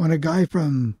on a guy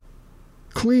from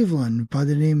Cleveland by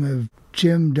the name of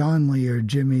Jim Donnelly, or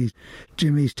Jimmy's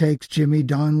Takes, Jimmy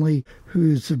Donnelly,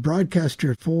 who's the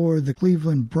broadcaster for the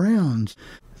Cleveland Browns,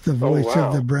 the voice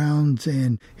of the Browns,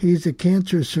 and he's a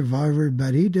cancer survivor,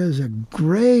 but he does a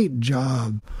great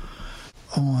job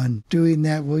on doing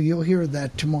that. Well, you'll hear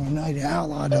that tomorrow night.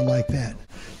 Al ought to like that.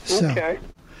 So, okay.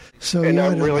 So and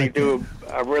I really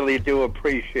do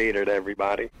appreciate it,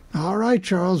 everybody. All right,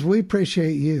 Charles, we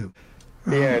appreciate you.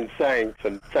 Yeah, and thanks,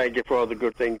 and thank you for all the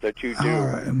good things that you do. All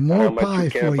right, more pie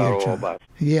for you, Charles.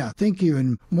 Yeah, thank you,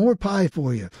 and more pie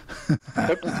for you.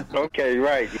 Okay,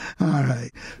 right. All right,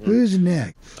 who's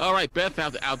next? All right, Beth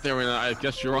out there, and I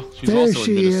guess she's there also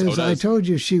she in Minnesota. is. I told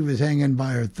you she was hanging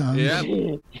by her thumb. Yeah.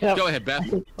 Yep. Go ahead,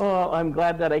 Beth. Oh, I'm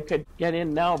glad that I could get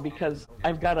in now because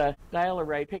I've got a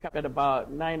dial-a-ride pickup at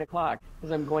about 9 o'clock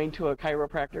because I'm going to a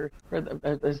chiropractor for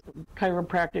this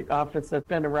chiropractic office that's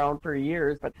been around for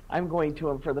years, but I'm going to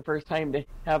him for the first time to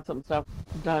have some stuff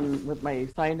done with my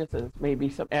sinuses, maybe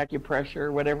some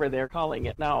acupressure, whatever they're calling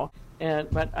it now.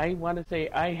 But I want to say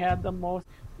I had the most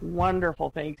wonderful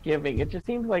Thanksgiving. It just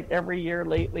seems like every year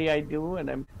lately I do, and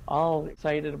I'm all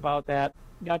excited about that.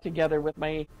 Got together with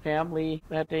my family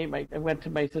that day. I went to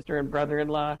my sister and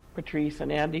brother-in-law, Patrice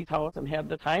and Andy's house, and had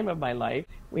the time of my life.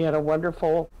 We had a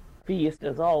wonderful feast,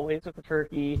 as always, with the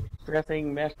turkey,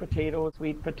 dressing, mashed potatoes,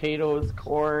 sweet potatoes,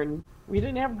 corn. We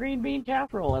didn't have green bean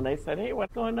casserole, and I said, hey,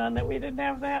 what's going on that we didn't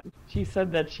have that? She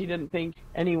said that she didn't think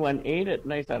anyone ate it,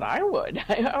 and I said, I would.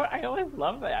 I always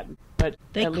love that. But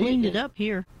they cleaned it up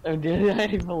here. Did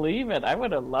I believe it? I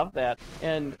would have loved that.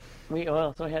 And we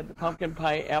also had the pumpkin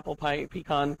pie, apple pie,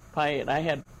 pecan pie, and I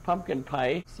had pumpkin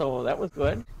pie, so that was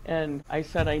good. And I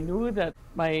said I knew that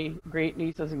my great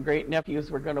nieces and great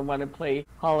nephews were going to want to play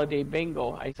holiday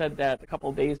bingo. I said that a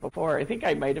couple days before. I think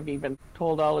I might have even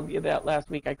told all of you that last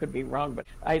week. I could be wrong, but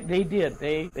they did.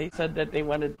 They said that they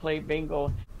wanted to play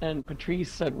bingo, and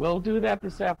Patrice said, we'll do that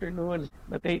this afternoon.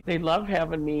 But they love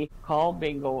having me call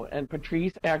bingo, and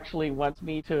Patrice actually wants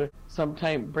me to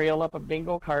sometime braille up a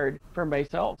bingo card for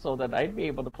myself so that I'd be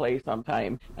able to play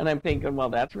sometime. And I'm thinking, well,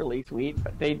 that's really sweet.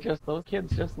 But those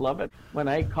kids just love it when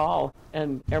I call,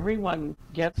 and everyone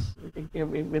gets,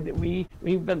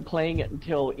 we've been playing it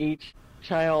until each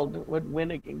child would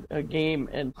win a game,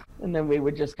 and then we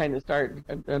would just kind of start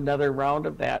another round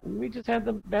of that, and we just had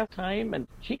the best time. And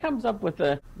she comes up with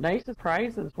the nicest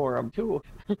prizes for them too.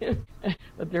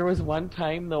 But there was one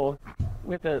time though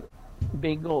with a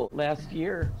bingo last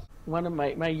year, one of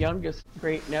my youngest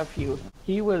great nephew,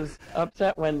 he was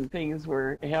upset when things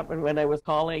were happening, when I was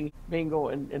calling bingo,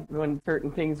 and when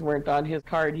certain things weren't on his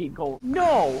card, he'd go,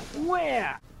 no,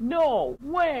 where? No,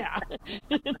 where?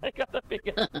 And I got the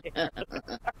biggest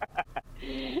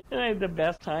and I had the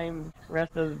best time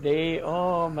rest of the day.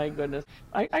 Oh my goodness.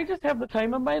 I just have the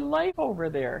time of my life over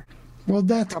there. Well,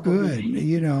 that's good.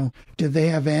 You know, did they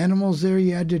have animals there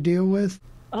you had to deal with?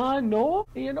 No,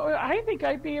 I think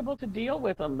I'd be able to deal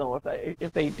with them though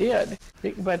if they did.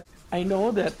 But I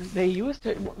know that they used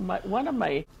to. One of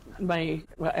my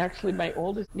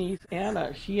oldest niece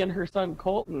Anna, she and her son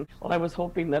Colton. Well, I was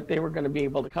hoping that they were going to be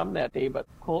able to come that day, but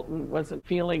Colton wasn't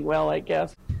feeling well, I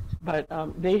guess. But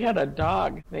they had a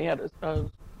dog. They had a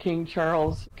King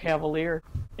Charles Cavalier,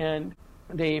 and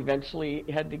they eventually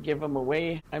had to give him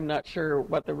away. I'm not sure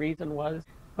what the reason was,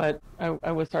 but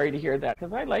I was sorry to hear that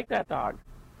because I like that dog.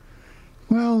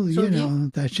 Well,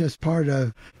 that's just part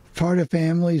of part of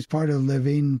families, part of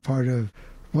living, part of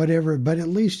whatever, but at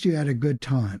least you had a good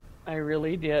time. I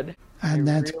really did. And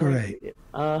that's great.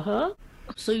 Uh-huh.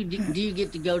 So do you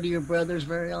get to go to your brother's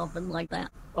very often like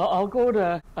that? I'll go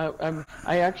to.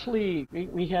 I actually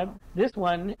we had this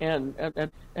one and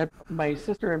at my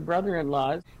sister and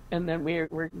brother-in-law's, and then we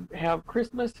have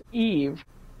Christmas Eve.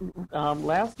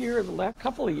 Last year, the last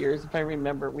couple of years, if I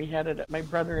remember, we had it at my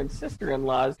brother and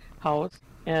sister-in-law's house,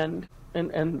 and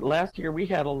last year we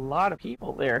had a lot of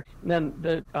people there. And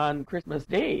then on Christmas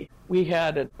Day we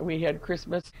had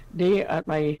Christmas Day at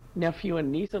my nephew and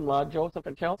niece-in-law Joseph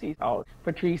and Chelsea's house.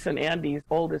 Patrice and Andy's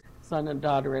oldest son and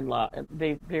daughter-in-law. And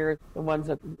they're the ones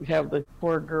that have the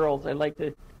 4 girls. I like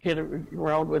to hit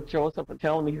around with Joseph and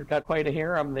tell him he's got quite a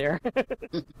harem there.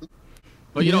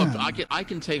 But you know, I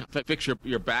can fix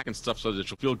your back and stuff so that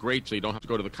you'll feel great, so you don't have to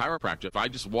go to the chiropractor. If I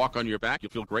just walk on your back,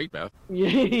 you'll feel great, Beth.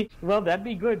 Well, that'd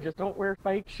be good. Just don't wear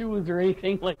spike shoes or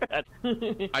anything like that.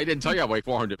 I didn't tell you I weigh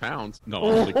 400 pounds.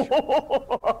 No,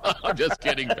 I'm just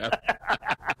kidding, Beth.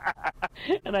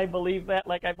 And I believe that,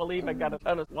 like I believe I got a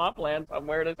ton of swampland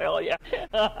somewhere to tell you.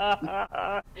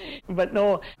 But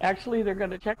no, actually, they're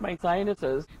going to check my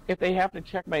sinuses. If they have to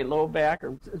check my low back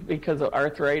or because of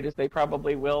arthritis, they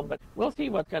probably will. But we'll see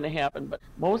what's going to happen. But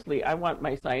mostly, I want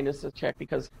my sinuses checked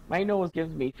because my nose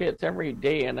gives me fits every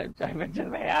day, and I've just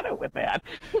had it with that.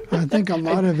 I think a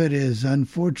lot of it is,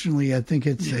 unfortunately, I think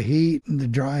it's the heat and the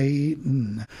dry heat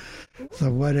and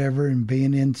the whatever and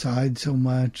being inside so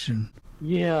much. And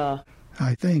yeah.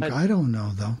 I don't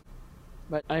know though.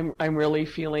 But I'm really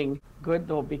feeling good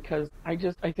though, because I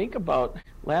think about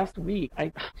last week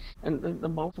and the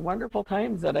most wonderful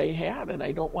times that I had, and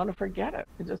I don't want to forget it.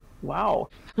 It just wow.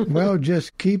 Well,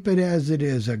 just keep it as it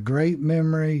is, a great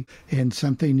memory and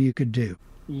something you could do.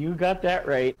 You got that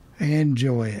right.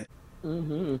 Enjoy it.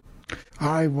 Mm-hmm.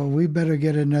 All right, well, we better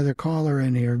get another caller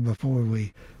in here before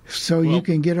you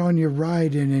can get on your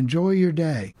ride and enjoy your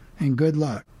day, and good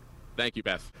luck. Thank you,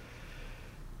 Beth.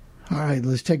 All right,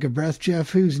 let's take a breath,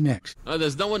 Jeff. Who's next?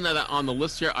 There's no one on the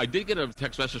list here. I did get a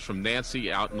text message from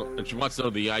Nancy out, and she wants to know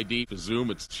the ID for Zoom.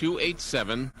 It's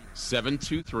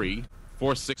 287-723-4600.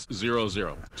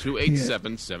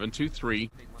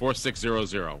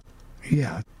 287-723-4600.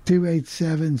 Yeah,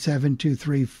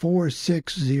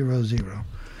 287-723-4600.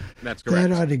 That's correct.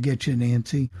 That ought to get you,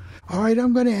 Nancy. All right,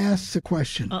 I'm going to ask the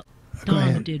question.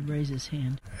 Don did raise his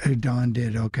hand. Don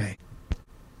did, okay.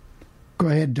 Go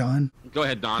ahead, Don. Go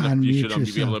ahead, Don. You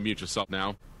should be able to mute yourself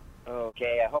now.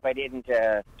 Okay, I hope I didn't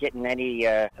get in any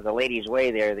of the ladies'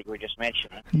 way there that you were just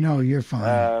mentioning. No, you're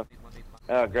fine.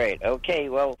 Oh, great. Okay,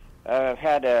 well, I've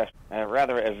had a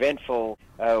rather eventful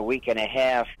week and a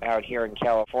half out here in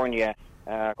California.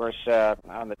 Of course,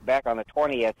 back on the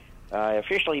 20th, I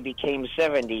officially became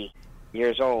 70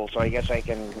 years old, so I guess I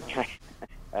can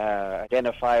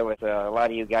identify with a lot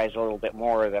of you guys a little bit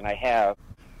more than I have.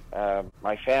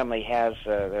 My family has,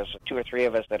 there's 2 or 3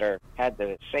 of us that had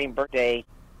the same birthday,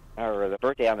 or the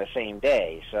birthday on the same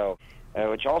day, so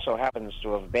which also happens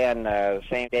to have been the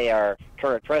same day our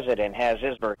current president has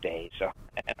his birthday. So,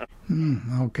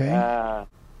 okay.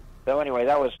 So anyway,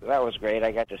 that was great.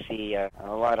 I got to see a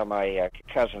lot of my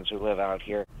cousins who live out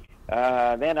here.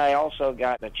 Then I also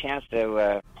got a chance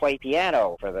to play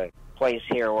piano for the place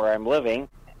here where I'm living.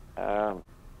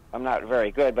 I'm not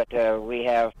very good, but we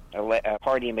have a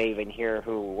party maven here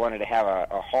who wanted to have a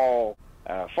fall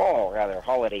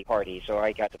holiday party, so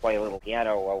I got to play a little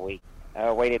piano while we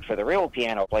waited for the real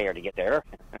piano player to get there.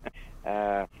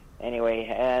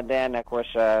 Anyway, and then, of course,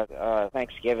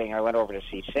 Thanksgiving, I went over to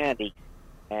see Sandy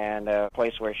and a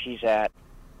place where she's at,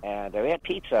 and we had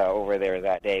pizza over there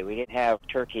that day. We didn't have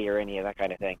turkey or any of that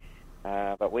kind of thing,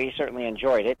 but we certainly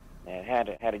enjoyed it and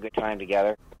had a good time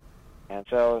together. And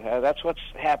so that's what's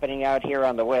happening out here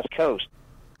on the West Coast.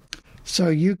 So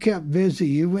you kept busy.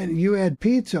 You had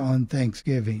pizza on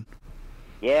Thanksgiving.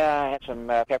 Yeah, I had some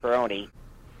pepperoni.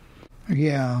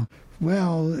 Yeah.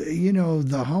 Well,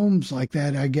 the homes like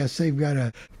that, I guess they've got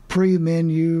a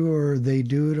pre-menu, or they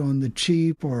do it on the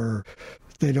cheap, or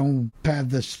they don't have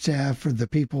the staff or the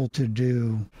people to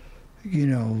do,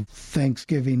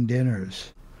 Thanksgiving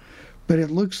dinners. But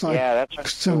it looks like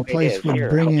some place would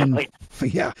bring in.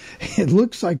 Yeah, it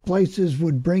looks like places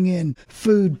would bring in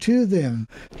food to the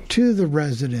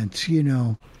residents.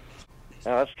 Well,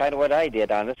 that's kind of what I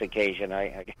did on this occasion.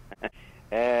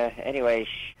 Anyway,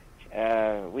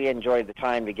 we enjoyed the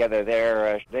time together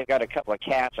there. They've got a couple of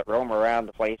cats that roam around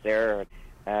the place there.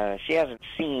 She hasn't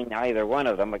seen either one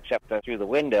of them except through the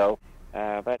window.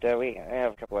 But we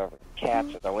have a couple of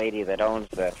cats that the lady that owns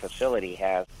the facility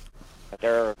has. But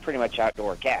they're pretty much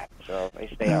outdoor cats, so they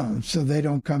stay out. So they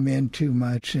don't come in too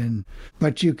much,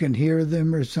 but you can hear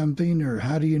them or something, or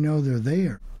how do you know they're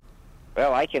there?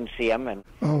 Well, I can see them, and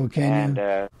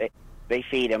they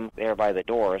feed them there by the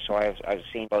door. So I've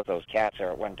seen both those cats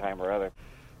there at one time or other.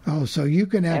 Oh, so you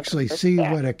can actually see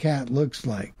what a cat looks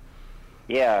like.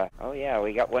 Yeah. Oh, yeah.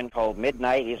 We got one called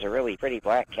Midnight. He's a really pretty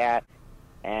black cat.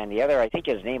 And the other, I think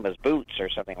his name was Boots or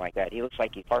something like that. He looks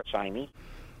like he farts on me.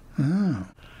 Oh.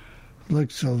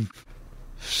 Looks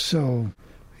so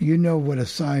you know what a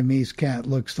Siamese cat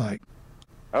looks like.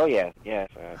 Oh, yeah. Yes.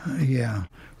 Yeah.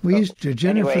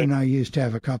 Jennifer and I used to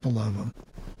have a couple of them.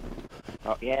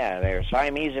 Oh, yeah. They're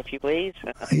Siamese, if you please.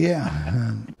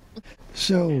 Yeah.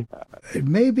 So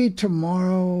maybe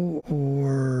tomorrow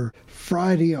or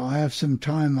Friday I'll have some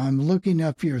time. I'm looking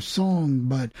up your song,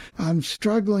 but I'm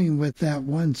struggling with that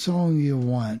one song you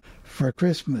want for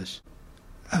Christmas.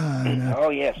 Oh,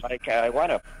 yes. I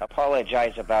want to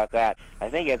apologize about that. I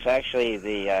think it's actually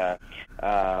the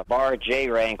Bar J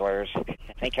Wranglers. I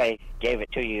think I gave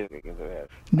it to you.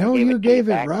 No, you gave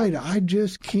it right. I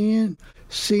just can't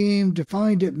seem to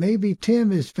find it. Maybe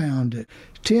Tim has found it.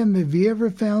 Tim, have you ever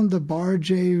found the Bar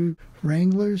J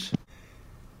Wranglers?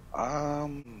 I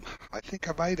think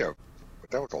I might have, but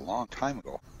that was a long time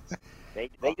ago.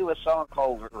 They do a song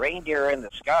called Reindeer in the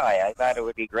Sky. I thought it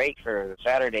would be great for the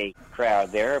Saturday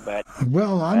crowd there, but...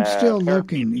 Well, I'm still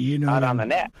looking, you know. Not on the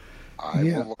net. I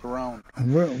will look around.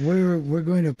 We're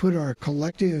going to put our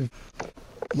collective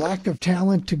lack of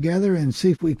talent together and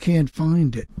see if we can't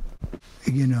find it,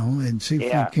 you know, and see if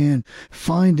we can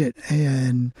find it.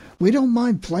 And we don't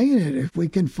mind playing it if we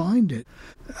can find it.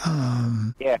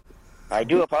 Yeah. I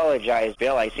do apologize,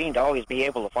 Bill. I seem to always be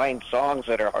able to find songs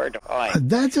that are hard to find.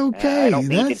 That's okay. I don't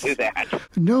mean to do that.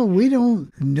 No, we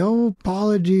don't. No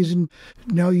apologies. And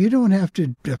no, you don't have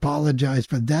to apologize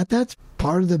for that. That's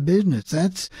part of the business.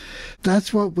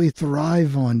 That's what we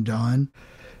thrive on, Don.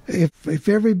 If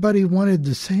everybody wanted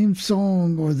the same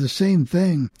song or the same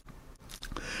thing,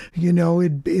 you know,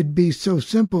 it'd be so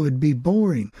simple. It'd be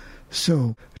boring.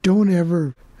 So don't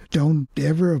ever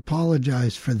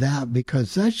apologize for that,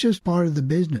 because that's just part of the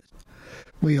business.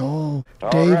 We all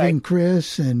Dave and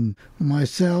Chris and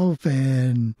myself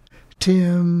and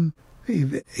Tim,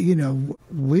 you know,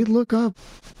 we look up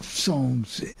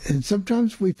songs, and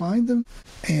sometimes we find them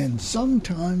and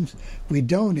sometimes we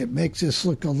don't. It makes us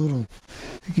look a little,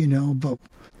 you know, but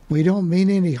we don't mean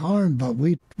any harm, but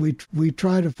we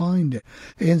try to find it.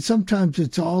 And sometimes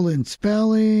it's all in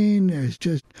spelling. There's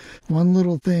just one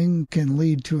little thing can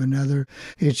lead to another.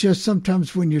 It's just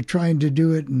sometimes when you're trying to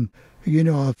do it in, you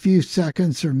know, a few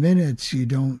seconds or minutes, you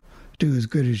don't do as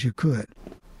good as you could.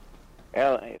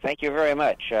 Well, thank you very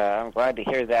much. I'm glad to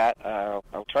hear that.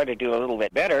 I'll try to do a little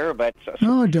bit better, but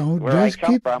no, don't. Where I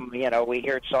come from, you know, we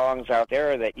hear songs out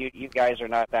there that you guys are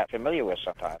not that familiar with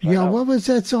sometimes. Yeah, what was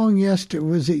that song yesterday?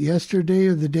 Was it yesterday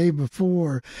or the day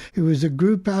before? It was a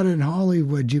group out in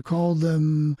Hollywood. You called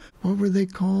them, what were they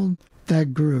called?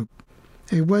 That group.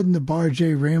 It wasn't the Bar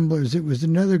J Ramblers. It was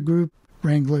another group,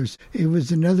 Wranglers. It was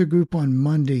another group on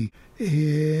Monday.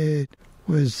 It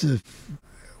was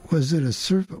Was it a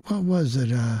surf? What was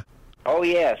it? Oh,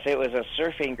 yes. It was a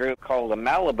surfing group called the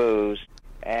Malibus,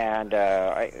 and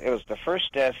it was the first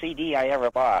CD I ever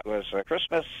bought. It was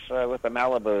Christmas with the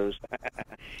Malibus.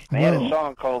 They had a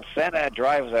song called Santa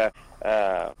Drives a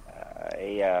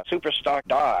Super Stock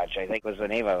Dodge, I think was the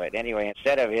name of it. Anyway,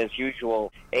 instead of his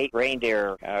usual 8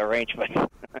 reindeer arrangement.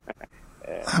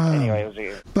 Anyway, it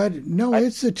was but no,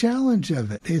 it's the challenge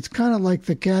of it. It's kind of like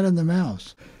the cat and the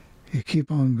mouse. You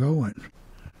keep on going.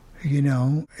 You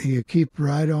know, you keep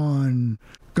right on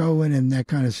going and that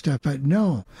kind of stuff. But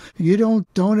no, you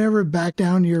don't ever back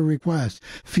down your request.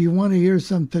 If you want to hear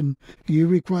something, you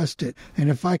request it. And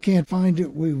if I can't find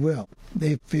it, we will,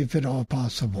 if at all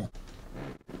possible.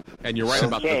 And you're right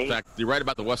about the fact. You're right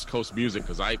about the West Coast music,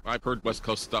 because I've heard West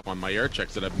Coast stuff on my air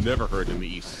checks that I've never heard in the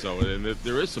East. So and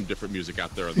there is some different music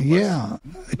out there in the West. Yeah,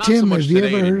 Tim, have you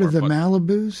ever heard of the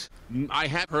Malibus? I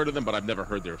have heard of them, but I've never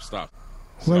heard their stuff.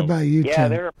 What about you,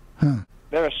 Tim?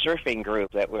 They're a surfing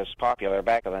group that was popular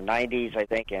back in the 90s, I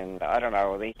think, and I don't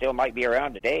know, they still might be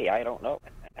around today. I don't know.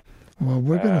 Well,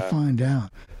 we're going to find out.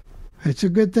 It's a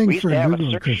good thing for Google. We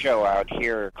used to have a surf show out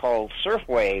here called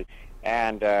Surfwave,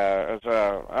 and it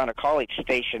was on a college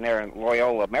station there in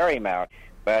Loyola Marymount.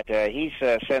 But he's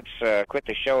since quit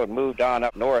the show and moved on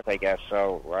up north, I guess.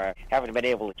 So haven't been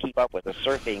able to keep up with the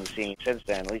surfing scene since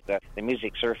then. At least the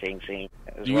music surfing scene.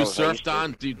 Do you surf,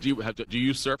 Don? Do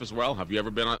you surf as well? Have you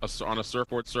ever been on a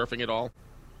surfboard surfing at all?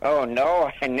 Oh,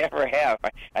 no, I never have.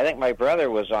 I think my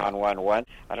brother was on one.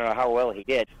 I don't know how well he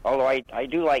did. Although I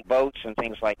do like boats and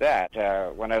things like that.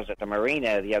 When I was at the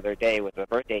marina the other day with the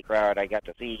birthday crowd, I got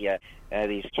to see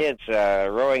these kids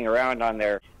rowing around on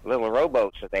their little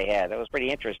rowboats that they had. That was pretty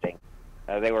interesting.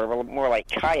 They were more like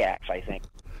kayaks, I think.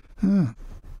 Huh.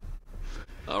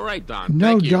 All right, Don. No,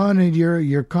 Thank you. Don, and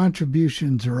your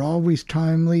contributions are always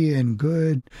timely and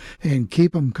good, and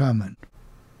keep them coming.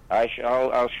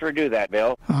 I'll sure do that,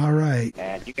 Bill. All right.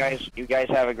 And you guys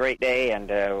have a great day, and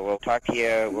we'll talk to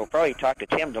you. We'll probably talk to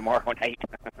Tim tomorrow night.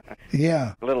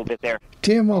 Yeah. A little bit there.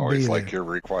 Tim will Always be like there. your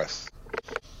requests.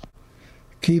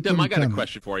 Keep Tim, them I got coming. a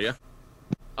question for you.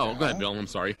 Oh, go ahead, Bill. I'm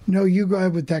sorry. No, you go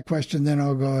ahead with that question, then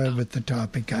I'll go ahead with the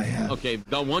topic I have. Okay,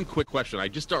 the one quick question. I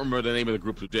just don't remember the name of the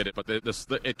group who did it, but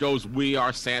it goes, "We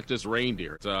Are Santa's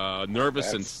Reindeer." It's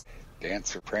nervous That's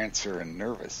Dancer, Prancer, and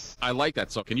Nervous. I like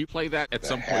that song. Can you play that at The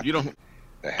some point? happy- You don't.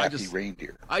 The Happy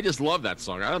Reindeer. I just love that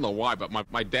song. I don't know why, but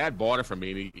my dad bought it for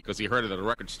me because he heard it at a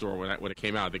record store when it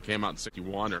came out. It came out in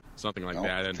 '61 or something like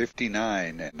that. And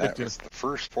 59, and that was the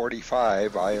first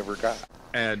 45 I ever got.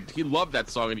 And he loved that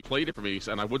song, and he played it for me,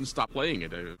 and I wouldn't stop playing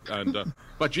it. And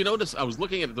but you notice, I was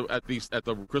looking at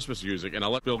the Christmas music, and I'll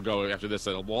let Bill go after this.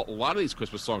 A lot of these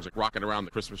Christmas songs, like "Rocking Around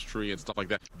the Christmas Tree" and stuff like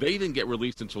that, they didn't get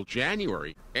released until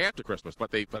January after Christmas.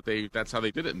 But that's how they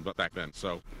did it back then.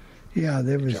 So Yeah,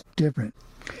 that was different.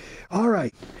 All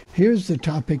right, here's the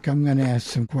topic. I'm going to ask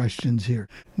some questions here.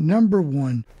 Number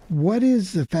one, what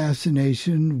is the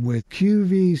fascination with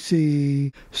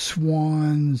QVC,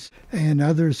 Swans, and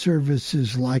other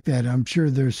services like that? I'm sure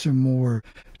there's some more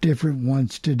different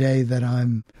ones today that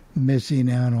I'm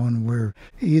missing out on, where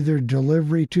either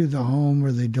delivery to the home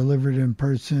or they deliver it in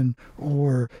person,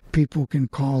 or people can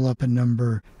call up a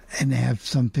number and have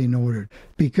something ordered,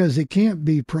 because it can't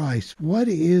be price. What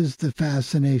is the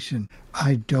fascination?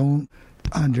 I don't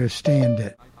understand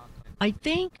it. I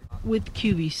think with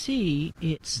QVC,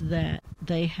 it's that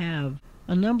they have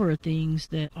a number of things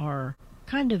that are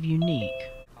kind of unique.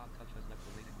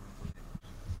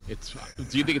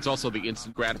 do you think it's also the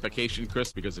instant gratification,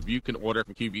 Chris? Because if you can order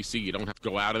from QVC, you don't have to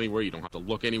go out anywhere, you don't have to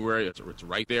look anywhere. It's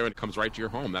right there, and it comes right to your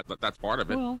home. That's part of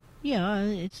it. Well, yeah,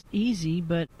 it's easy,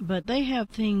 but they have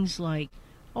things like,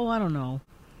 I don't know,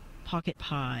 pocket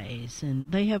pies, and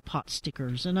they have pot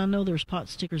stickers. And I know there's pot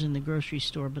stickers in the grocery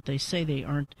store, but they say they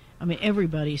aren't. I mean,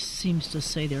 everybody seems to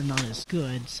say they're not as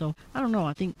good. So I don't know.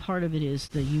 I think part of it is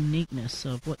the uniqueness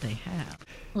of what they have.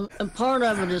 Well, and part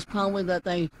of it is probably that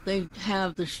they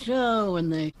have the show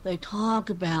and they talk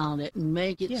about it and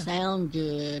make it sound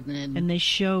good. And they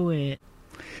show it.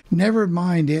 Never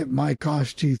mind, it might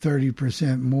cost you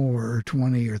 30% more, or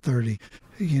 20 or 30.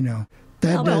 You know,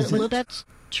 that doesn't. But that's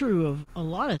true of a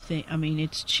lot of things. I mean,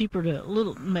 it's cheaper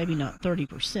to maybe not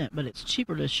 30%, but it's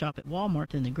cheaper to shop at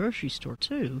Walmart than the grocery store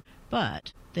too.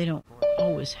 But they don't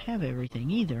always have everything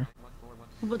either.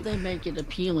 But they make it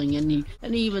appealing, and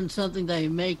even something they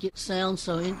make it sound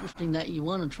so interesting that you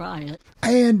want to try it.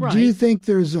 And do you think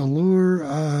there's a lure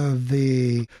of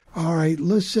the, all right,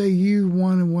 let's say you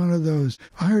wanted one of those.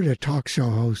 I heard a talk show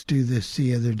host do this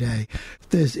the other day.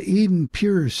 This Eden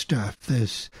Pure stuff,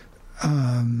 this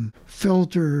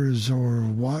filters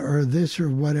or this or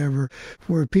whatever,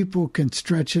 where people can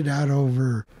stretch it out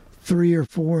over 3 or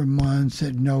 4 months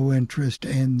at no interest,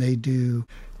 and they do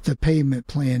the payment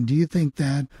plan. Do you think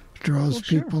that draws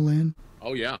people in?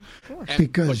 Oh, yeah. And,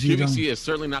 because but you QVC don't... is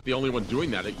certainly not the only one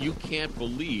doing that. You can't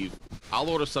believe, I'll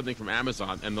order something from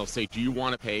Amazon, and they'll say, do you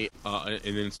want to pay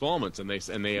in installments? And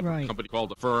they have a company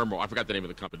called Affirm, or I forgot the name of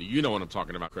the company. You know what I'm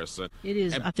talking about, Chris. It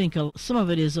is. I think some of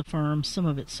it is Affirm, some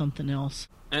of it's something else.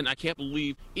 And I can't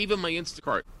believe, even my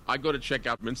Instacart, I go to check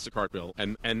out my Instacart bill,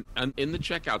 and in the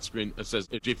checkout screen, it says,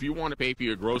 if you want to pay for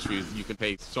your groceries, you can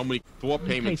pay so many, 4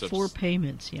 payments. Pay 4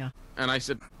 payments, yeah. And I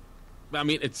said, I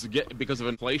mean, because of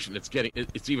inflation,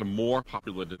 it's even more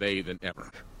popular today than ever.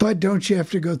 But don't you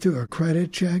have to go through a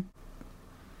credit check?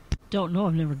 Don't know.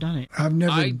 I've never done it.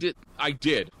 I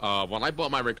did. When I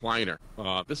bought my recliner,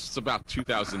 this is about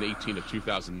 2018 or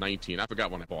 2019. I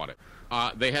forgot when I bought it.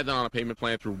 They had that on a payment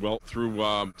plan through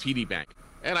TD Bank.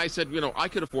 And I said, I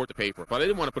could afford to pay for it, but I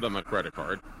didn't want to put it on my credit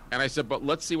card. And I said, but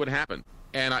let's see what happened.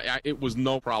 And it was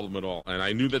no problem at all. And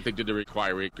I knew that they did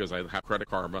require it because I have Credit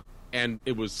Karma. And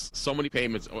it was so many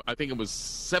payments. I think it was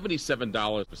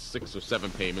 $77 for 6 or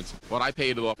 7 payments, but I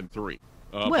paid it off in 3.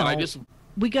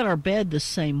 We got our bed the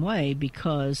same way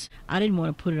because I didn't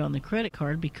want to put it on the credit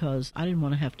card because I didn't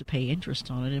want to have to pay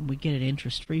interest on it, and we get it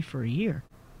interest-free for a year.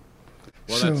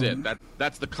 Well, that's it.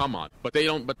 That's the come on. But they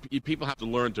don't. But people have to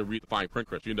learn to read the fine print,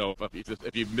 Chris.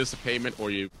 If you miss a payment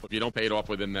or if you don't pay it off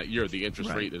within that year, the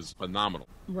interest rate is phenomenal.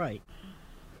 Right.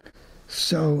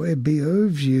 So it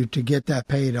behooves you to get that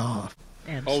paid off.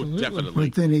 Absolutely. Oh, definitely.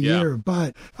 Within a Yeah. year.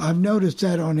 But I've noticed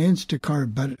that on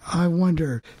Instacart, but I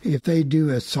wonder if they do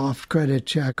a soft credit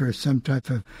check or some type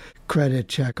of credit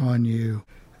check on you.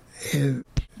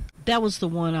 That was the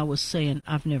one I was saying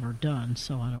I've never done,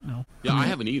 so I don't know. Yeah, I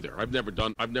haven't either. I've never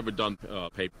done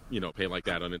pay like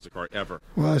that on Instacart ever.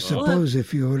 Well, I suppose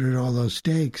if you ordered all those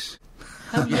steaks.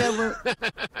 Have you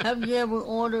ever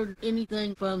ordered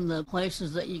anything from the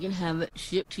places that you can have it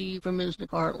shipped to you from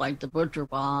Instacart, like the Butcher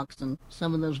Box and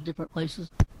some of those different places?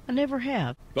 I never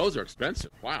have. Those are expensive.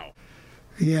 Wow.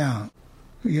 Yeah,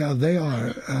 they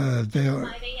are.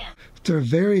 They're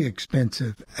very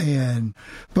expensive,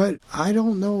 but I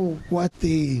don't know what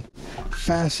the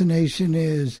fascination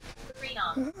is.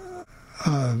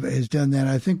 Has done that.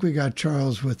 I think we got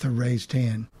Charles with a raised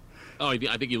hand. Oh, I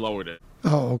think you lowered it.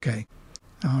 Oh, okay.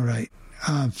 All right.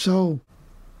 So,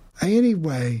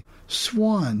 anyway,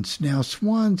 Swans. Now,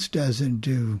 Swans doesn't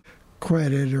do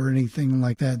credit or anything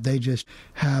like that. They just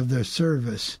have their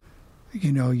service.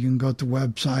 You know, you can go to the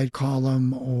website, call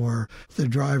them, or the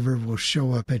driver will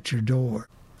show up at your door.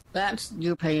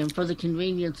 You're paying for the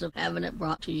convenience of having it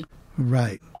brought to you.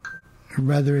 Right.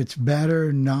 Whether it's better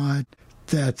or not,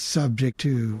 that's subject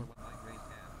to...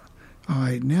 All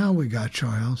right, now we got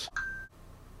Charles.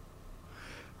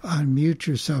 Unmute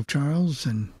yourself, Charles,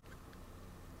 and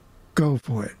go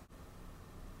for it.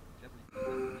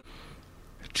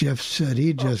 Jeff said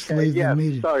he just leave the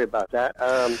meeting. Sorry about that.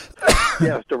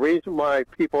 Yes, the reason why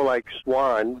people like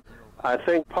Swan, I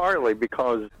think partly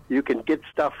because you can get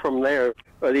stuff from there.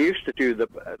 Well, they used to do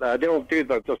they don't do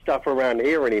the stuff around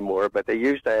here anymore, but they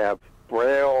used to have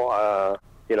Braille,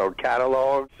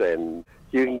 catalogs, and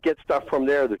you can get stuff from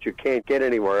there that you can't get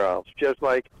anywhere else. Just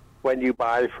like when you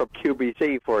buy from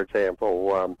QBC, for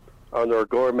example, on their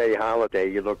gourmet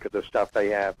holiday, you look at the stuff they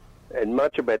have, and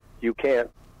much of it you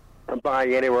can't buy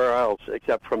anywhere else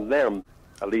except from them.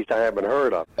 At least I haven't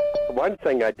heard of. One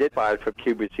thing I did buy from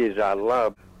QBC is I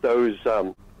love those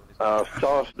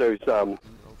pots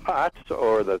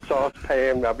or the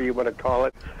saucepan, whatever you want to call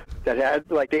it, that had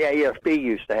like the AFB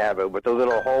used to have it with the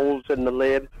little holes in the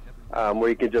lid where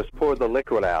you can just pour the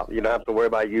liquid out. You don't have to worry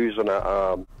about using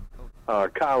a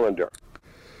colander.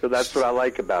 So that's what I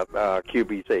like about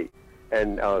QBC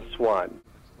and Swan.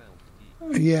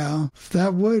 Yeah,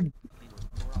 that would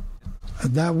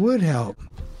help.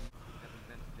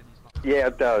 Yeah,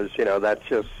 it does. That's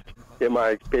just in my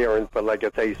experience. But like I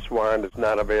say, Swan is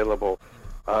not available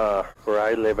where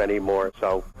I live anymore.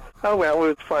 So, it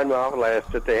was fun while it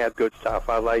lasted. They had good stuff.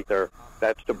 I like their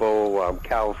vegetable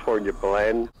California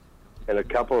blend and a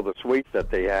couple of the sweets that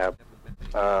they have.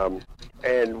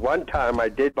 And one time I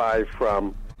did buy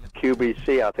from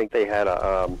QBC. I think they had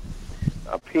a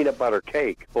peanut butter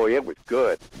cake. Boy, it was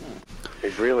good.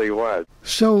 It really was.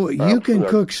 So you can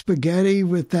cook spaghetti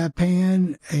with that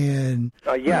pan and...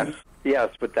 yes,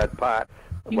 with that pot.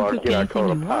 You can cook anything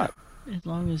you want, as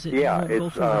long as it won't go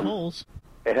through the holes.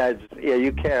 It has,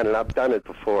 you can, and I've done it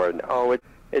before. And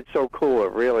it's so cool.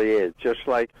 It really is. Just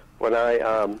like when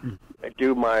I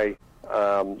do my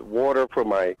water for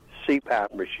my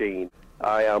CPAP machine,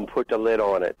 I put the lid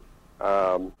on it.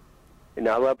 And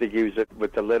I love to use it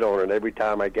with the lid on it every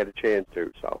time I get a chance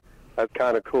to. So that's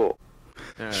kind of cool.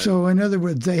 So, in other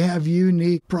words, they have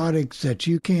unique products that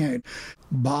you can't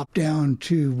bop down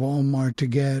to Walmart to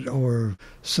get or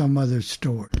some other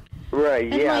store.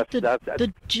 Right, and yes. Like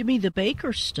the Jimmy the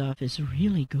Baker stuff is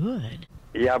really good.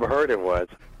 Yeah, I've heard it was.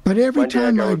 But every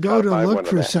time I go to look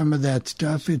for some of that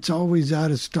stuff, it's always out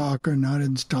of stock or not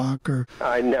in stock. Or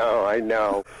I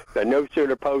know. They no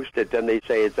sooner post it than they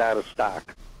say it's out of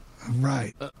stock.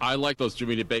 Right. I like those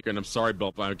Jimmy the Baker, and I'm sorry,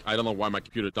 Bill, I don't know why my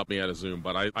computer dumped me out of Zoom,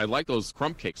 but I like those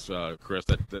crumb cakes, Chris.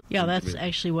 Yeah, that's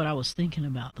actually what I was thinking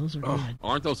about. Those are good.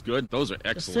 Aren't those good? Those are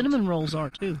excellent. The cinnamon rolls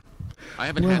are, too. I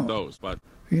haven't had those, but...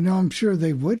 I'm sure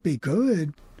they would be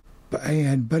good, but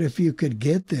if you could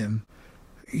get them,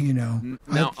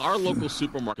 Now, our local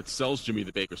supermarket sells Jimmy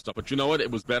the Baker stuff, but you know what?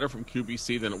 It was better from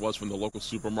QBC than it was from the local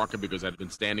supermarket because it had been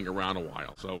standing around a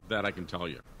while. So that I can tell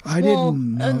you. I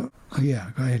didn't know.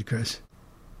 Yeah, go ahead, Chris.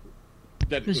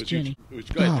 Go ahead, Jenny.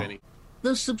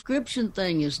 The subscription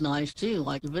thing is nice, too.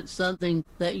 Like, if it's something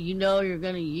that you're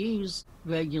going to use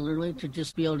regularly, to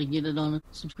just be able to get it on a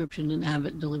subscription and have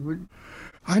it delivered.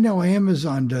 I know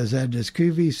Amazon does that. Does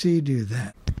QVC do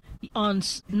that?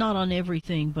 Not on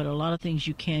everything, but a lot of things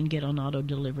you can get on auto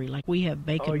delivery. Like we have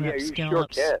bacon wrapped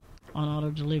scallops on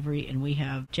auto delivery, and we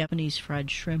have Japanese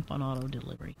fried shrimp on auto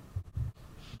delivery.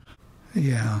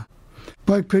 Yeah.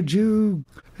 But would you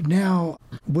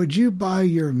buy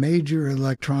your major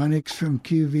electronics from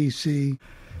QVC?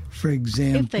 For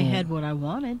example, If they had what I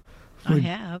wanted, I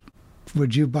have.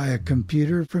 Would you buy a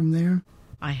computer from there?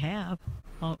 I have.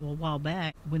 A while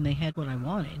back when they had what I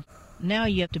wanted. Now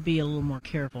you have to be a little more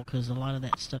careful because a lot of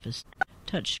that stuff is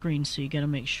touch screen, so you got to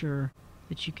make sure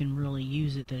that you can really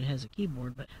use it, that it has a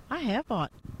keyboard. But I have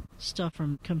bought stuff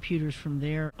from computers from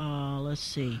there, let's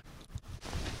see,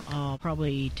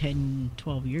 probably 10,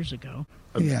 12 years ago.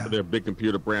 Yeah. Their big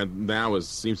computer brand now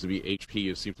seems to be HP.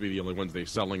 It seems to be the only ones they're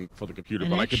selling for the computer.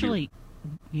 And but actually,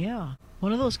 yeah,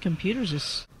 one of those computers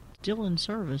is still in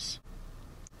service.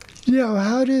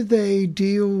 How do they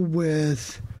deal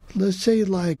with, let's say,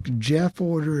 like Jeff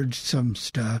ordered some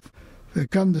stuff. If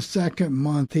it come the second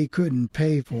month, he couldn't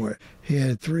pay for it. He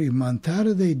had 3 months. How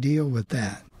do they deal with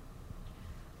that?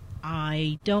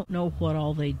 I don't know what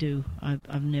all they do.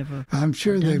 I've never. I'm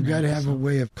sure done they've got that, to have so. a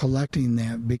way of collecting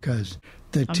that because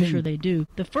I'm sure they do.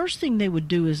 The first thing they would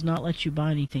do is not let you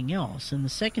buy anything else, and the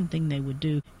second thing they would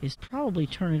do is probably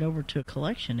turn it over to a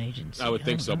collection agency. I would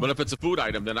think so. know. But if it's a food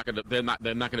item, they're not going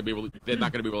to be able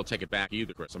to take it back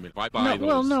either, Chris. I mean, if I buy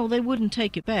no, they wouldn't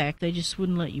take it back. They just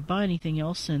wouldn't let you buy anything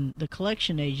else, and the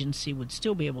collection agency would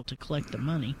still be able to collect the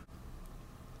money.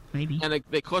 Maybe. And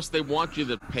they want you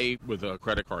to pay with a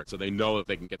credit card, so they know that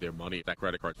they can get their money if that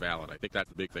credit card's valid. I think that's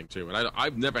the big thing too. And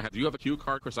I've never had. Do you have a Q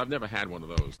card, Chris? I've never had one of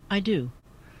those. I do.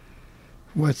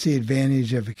 What's the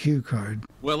advantage of a Q card?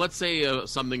 Well, let's say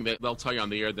something that they'll tell you on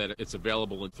the air that it's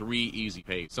available in 3 easy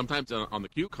pays. Sometimes on the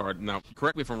Q card, now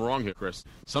correct me if I'm wrong here, Chris,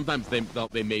 sometimes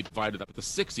they may divide it up into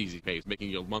 6 easy pays, making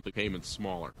your monthly payments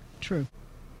smaller. True.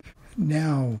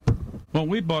 Now, well,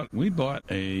 we bought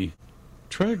a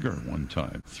Traeger one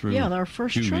time through our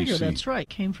first QVC. Traeger, that's right,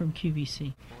 came from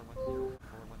QVC.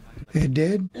 It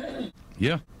did?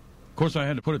 Yeah. Of course, I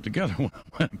had to put it together when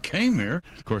it came here.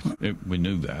 Of course, we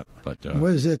knew that. But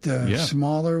was it the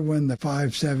smaller one, the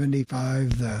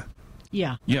 575?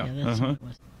 Yeah, that's what it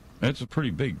was. That's a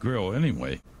pretty big grill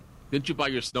anyway. Didn't you buy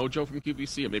your Snow Joe from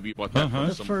QVC, or maybe you bought that from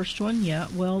The first one, yeah.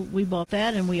 Well, we bought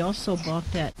that, and we also bought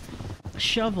that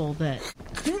shovel that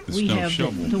we have,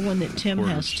 the one that Tim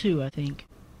has too, I think.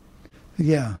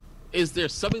 Yeah. Is there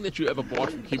something that you ever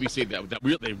bought from QVC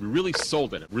that they really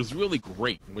sold it? It was really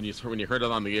great when you heard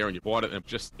it on the air and you bought it, and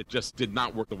it just did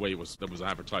not work the way it was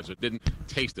advertised. It didn't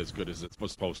taste as good as it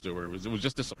was supposed to, or it was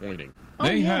just disappointing.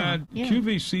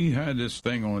 QVC had this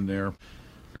thing on there.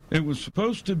 It was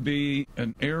supposed to be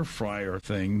an air fryer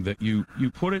thing that you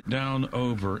put it down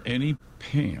over any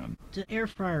pan. It's an air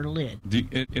fryer lid.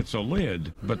 It's a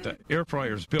lid, but the air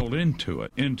fryer's built into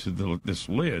this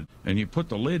lid, and you put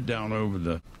the lid down over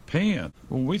the pan.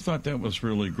 Well, we thought that was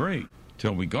really great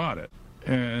till we got it.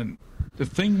 And the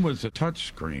thing was a touch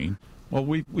screen. Well,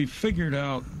 we figured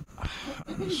out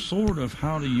sort of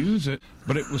how to use it,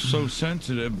 but it was so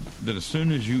sensitive that as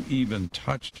soon as you even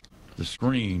touched the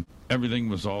screen, everything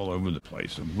was all over the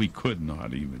place, and we could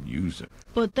not even use it.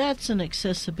 But that's an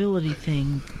accessibility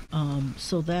thing,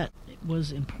 so that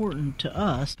was important to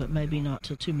us, but maybe not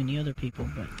to too many other people.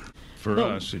 But for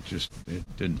us, it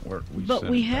didn't work.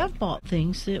 We have bought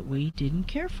things that we didn't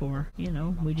care for.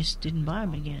 We just didn't buy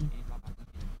them again.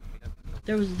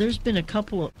 There's been a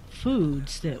couple of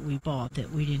foods that we bought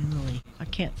that we didn't really. I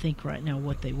can't think right now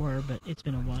what they were, but it's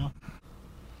been a while.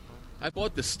 I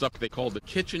bought this stuff they called the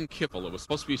kitchen kipple. It was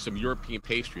supposed to be some European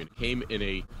pastry, and it came in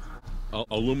a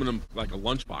aluminum, like a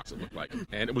lunchbox, it looked like.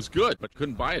 And it was good, but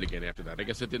couldn't buy it again after that. I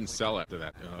guess it didn't sell after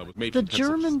that. It was made the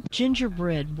German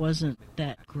gingerbread wasn't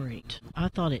that great. I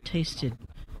thought it tasted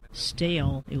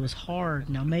stale. It was hard.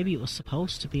 Now, maybe it was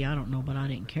supposed to be. I don't know, but I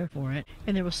didn't care for it.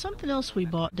 And there was something else we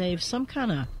bought, Dave, some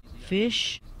kind of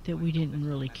fish that we didn't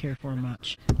really care for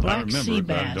much. Black sea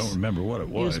bass. I don't remember what it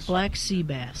was. It was black sea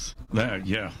bass. There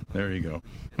you go.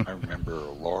 I remember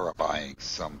Laura buying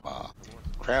some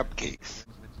crab cakes,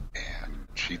 and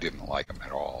she didn't like them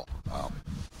at all.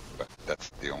 But that's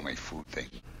the only food thing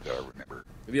that I remember.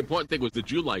 The important thing was, did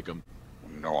you like them?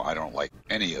 No, I don't like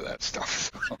any of that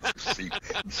stuff.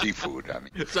 Seafood, I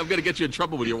mean. So I'm going to get you in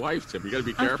trouble with your wife, Tim. You got to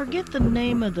be careful. I forget the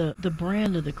name of the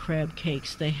brand of the crab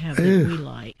cakes they have that we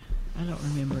like. I don't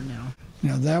remember now.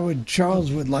 Now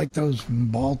Charles would like those from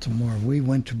Baltimore. We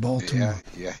went to Baltimore.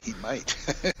 Yeah, he might.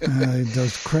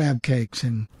 Those crab cakes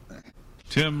and.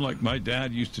 Tim, like my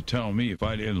dad used to tell me, if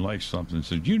I didn't like something,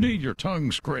 said, "You need your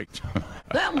tongue scraped."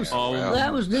 That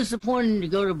was disappointing to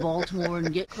go to Baltimore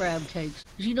and get crab cakes.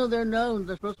 Because they're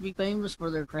supposed to be famous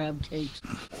for their crab cakes.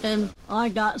 And I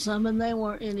got some, and they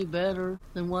weren't any better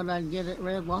than what I'd get at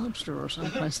Red Lobster or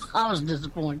someplace. I was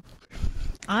disappointed.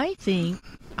 I think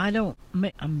I don't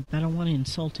want to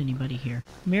insult anybody here.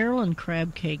 Maryland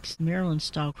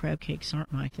style crab cakes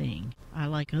aren't my thing. I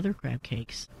like other crab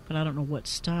cakes, but I don't know what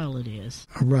style it is.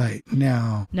 Right.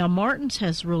 Now, Martin's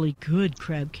has really good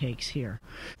crab cakes here.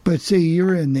 But see,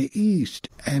 you're in the East,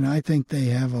 and I think they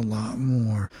have a lot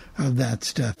more of that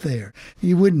stuff there.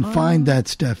 You wouldn't find that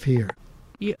stuff here.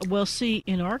 Yeah, well, see,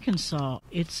 in Arkansas,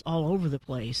 it's all over the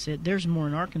place. There's more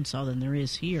in Arkansas than there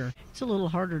is here. It's a little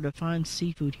harder to find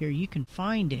seafood here. You can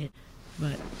find it,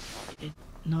 but it's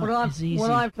not as easy. What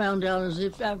I found out is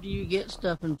if after you get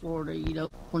stuff in Florida, you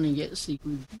don't want to get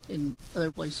seafood in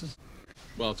other places.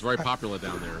 Well, it's very popular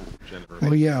down there, Jennifer.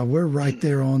 Well, yeah, we're right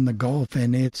there on the Gulf,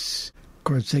 and of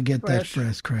course, they get that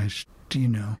fresh,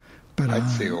 But I'd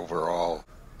say overall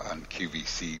on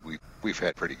QVC, we've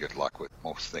had pretty good luck with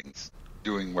most things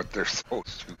doing what they're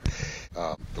supposed to.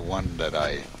 The one that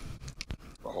a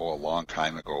long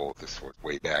time ago, this was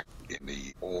way back in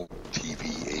the old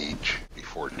TV age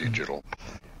before digital,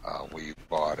 we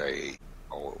bought it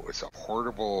was a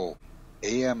portable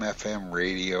AM/FM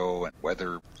radio and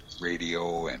weather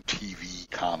radio and TV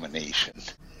combination,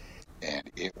 and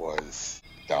it was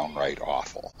downright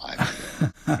awful. I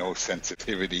mean, no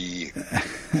sensitivity.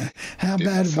 How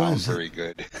bad was it? Sound very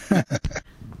good.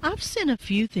 I've sent a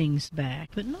few things back,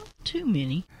 but not too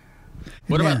many.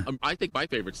 What about? I think my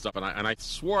favorite stuff, and I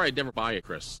swore I'd never buy it,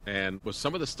 Chris. And with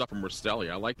some of the stuff from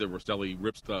Rastelli, I like the Rastelli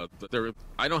rips.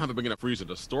 I don't have a big enough freezer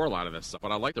to store a lot of that stuff,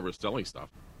 but I like the Rastelli stuff.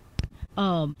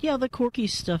 Yeah, the Corky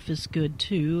stuff is good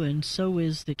too, and so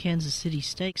is the Kansas City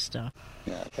steak stuff.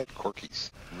 Yeah, I've had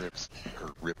Corky's ribs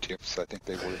or rib tips, I think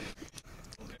they were.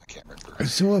 I can't remember.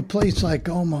 So a place like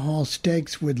Omaha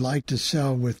Steaks would like to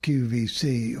sell with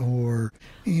QVC, or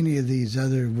any of these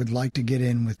other would like to get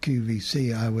in with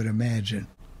QVC, I would imagine.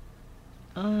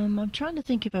 I'm trying to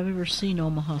think if I've ever seen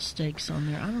Omaha Steaks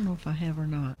on there. I don't know if I have or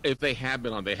not. If they have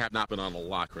been on, they have not been on a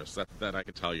lot, Chris. That I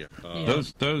can tell you.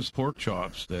 Those pork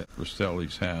chops that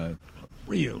Rastelli's had,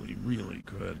 really, really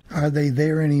good. Are they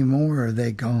there anymore, or are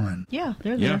they gone? Yeah,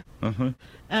 they're there. Uh-huh.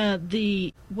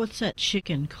 What's that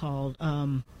chicken called?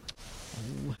 Now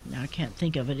I can't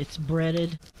think of it. It's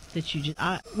breaded.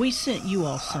 We sent you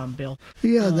all some, Bill.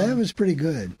 Yeah, that was pretty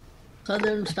good.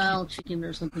 Southern style chicken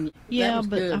or something. Yeah,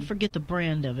 but good. I forget the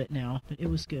brand of it now, but it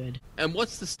was good. And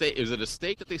what's the steak? Is it a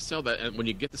steak that they sell that, and when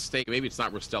you get the steak, maybe it's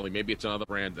not Rastelli, maybe it's another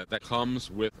brand that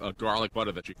comes with a garlic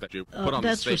butter that you put on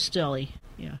the steak? That's Rastelli,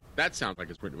 yeah. That sounds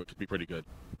like it could be pretty good.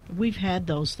 We've had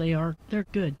those. They're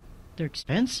good. They're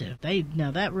expensive. Now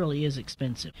that really is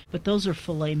expensive. But those are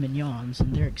filet mignons,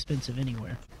 and they're expensive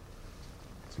anywhere.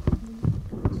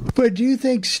 But do you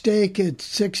think steak at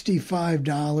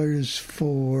 $65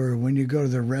 for when you go to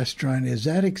the restaurant, is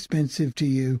that expensive to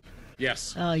you?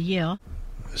 Yes. Yeah.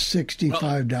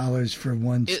 $65 for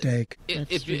one steak. It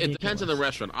depends on the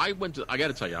restaurant. I got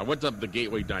to tell you, I went to the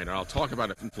Gateway Diner. I'll talk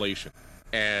about inflation.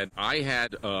 And I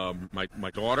had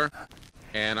my daughter,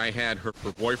 and I had her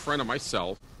boyfriend and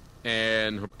myself,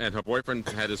 and her boyfriend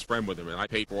had his friend with him, and I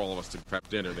paid for all of us to prep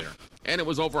dinner there. And it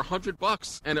was over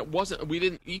 $100, and we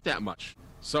didn't eat that much.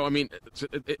 So, I mean,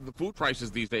 the food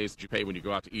prices these days that you pay when you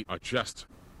go out to eat are just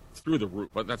through the roof.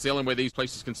 But that's the only way these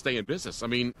places can stay in business. I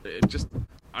mean,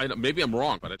 maybe I'm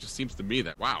wrong, but it just seems to me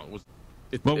that, wow,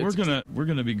 we're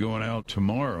gonna be going out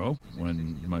tomorrow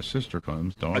when my sister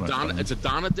comes. Donna. It's a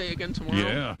Donna Day again tomorrow?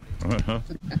 Yeah. Uh-huh.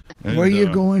 Where are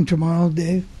you going tomorrow,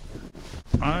 Dave?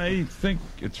 I think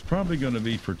it's probably going to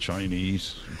be for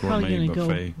Chinese gourmet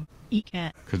buffet. Go eat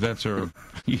cat. Because that's our...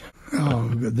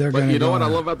 they're But you know what I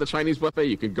love about the Chinese buffet?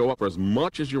 You can go up for as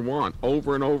much as you want,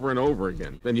 over and over and over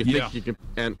again. Then you think you can...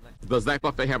 And does that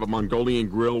buffet have a Mongolian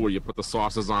grill where you put the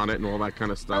sauces on it and all that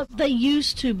kind of stuff? They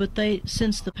used to, but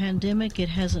since the pandemic, it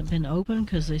hasn't been open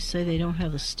because they say they don't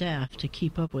have the staff to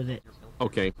keep up with it.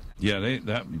 Okay. Yeah,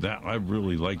 that I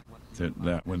really like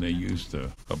that when they use the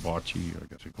hibachi, I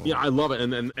guess you call it. Yeah, I love it.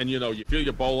 And you know, you fill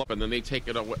your bowl up, and then they take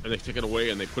it away,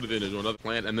 and they put it into another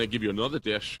plant, and they give you another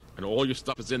dish, and all your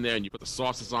stuff is in there, and you put the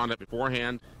sauces on it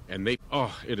beforehand, and it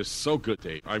is so good,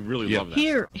 Dave. I really love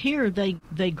that. Here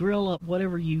they grill up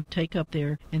whatever you take up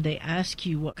there, and they ask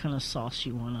you what kind of sauce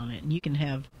you want on it, and you can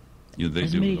have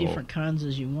as many different kinds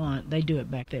as you want. They do it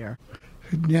back there.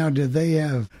 Now, do they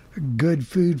have good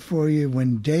food for you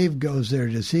when Dave goes there?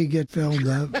 Does he get filled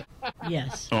up?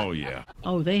 Yes. Oh yeah.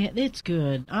 Oh, it's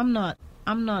good. I'm not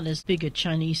as big a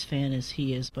Chinese fan as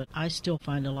he is, but I still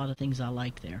find a lot of things I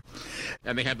like there.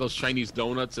 And they have those Chinese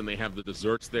donuts, and they have the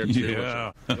desserts there too.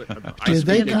 Yeah. They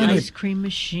have the ice cream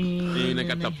machine. And they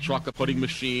got the chocolate pudding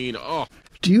machine. Oh,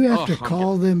 Do you have to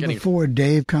call them before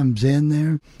Dave comes in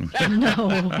there?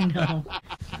 No.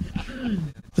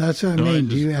 That's what I mean.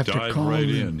 Do you have to dive call right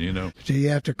them? in, Do you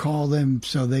have to call them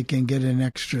so they can get an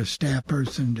extra staff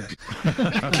person to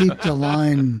keep the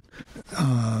line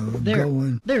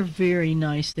going? They're very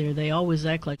nice there. They always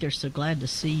act like they're so glad to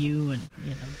see you, and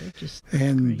they're just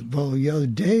great. Well,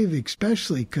 Dave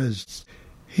especially, because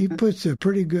he puts a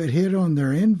pretty good hit on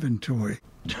their inventory.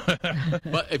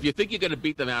 But if you think you're going to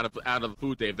beat them out of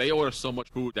food, Dave, they order so much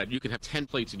food that you could have 10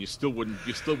 plates and you still wouldn't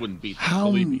beat them.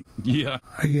 Believe me.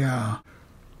 Yeah.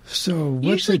 So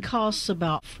usually costs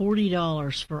about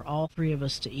 $40 for all three of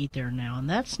us to eat there now, and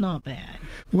that's not bad.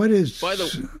 What is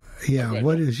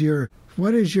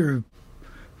your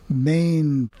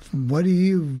main? What do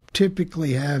you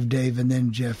typically have, Dave, and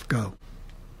then Jeff go?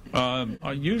 I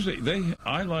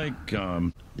like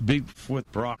beef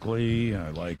with broccoli.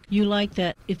 You like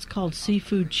that? It's called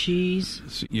seafood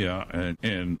cheese. Yeah,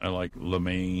 and I like lo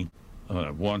mein,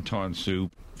 wonton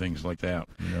soup, things like that.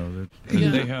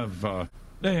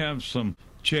 They have some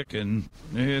chicken.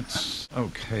 It's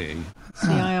okay. See,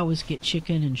 I always get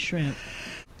chicken and shrimp.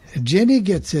 Jenny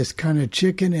gets this kind of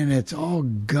chicken, and it's all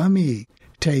gummy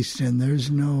tasting. There's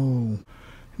no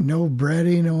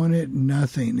breading on it,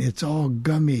 nothing. It's all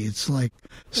gummy. It's like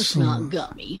it's not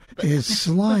gummy. It's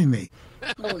slimy.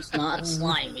 No, it's not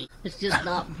slimy. It's just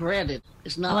not breaded.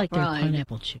 It's not I like fried. their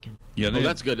pineapple chicken. Yeah,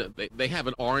 that's good. They have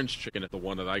an orange chicken at the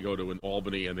one that I go to in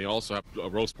Albany, and they also have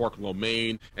a roast pork lo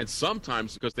mein. And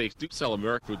sometimes, because they do sell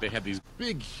American food, they have these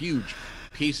big, huge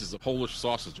pieces of Polish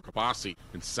sausage, kielbasa,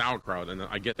 and sauerkraut, and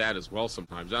I get that as well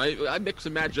sometimes. I mix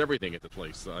and match everything at the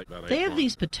place. They have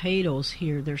these potatoes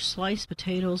here. They're sliced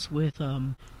potatoes with,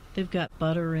 they've got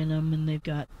butter in them, and they've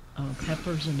got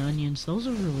peppers and onions. Those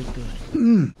are really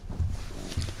good.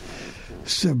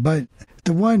 So, but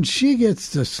the one she gets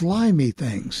the slimy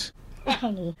things.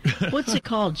 What's it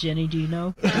called, Jenny? Do you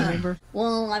know? Remember?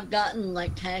 Well, I've gotten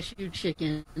like cashew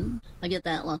chicken. I get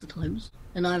that lots of times.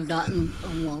 And I've gotten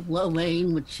lo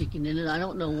mein with chicken in it. I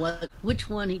don't know which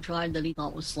one he tried that he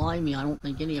thought was slimy. I don't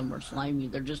think any of them are slimy.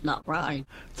 They're just not fried.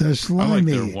 They're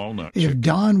slimy. I like their walnut if chicken.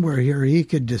 Don were here, he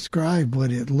could describe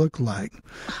what it looked like.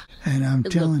 And I'm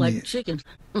telling looked like you, chicken.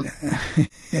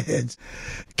 It's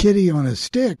kitty on a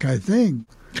stick, I think.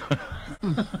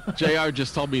 JR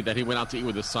just told me that he went out to eat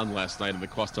with his son last night and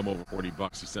it cost him over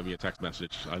 $40. He sent me a text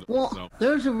message.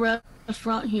 There's a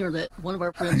restaurant here that one of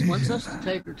our friends wants us to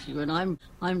take her to, and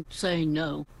I'm saying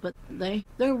no. But their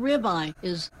ribeye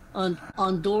is on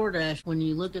DoorDash. When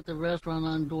you look at the restaurant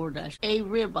on DoorDash, a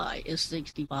ribeye is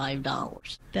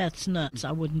 $65. That's nuts.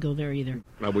 I wouldn't go there either.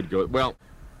 I would go. Well,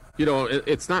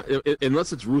 it's not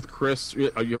unless it's Ruth Chris.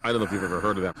 I don't know if you've ever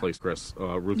heard of that place, Chris.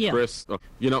 Chris.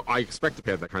 I expect to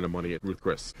pay that kind of money at Ruth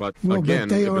Chris. But again,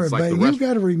 but they if are. it's like but you've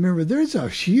got to remember, there's a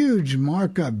huge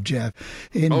markup, Jeff,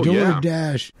 in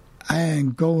DoorDash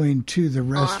and going to the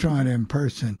restaurant in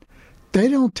person. They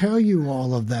don't tell you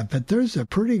all of that, but there's a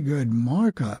pretty good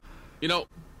markup.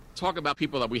 Talk about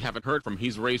people that we haven't heard from.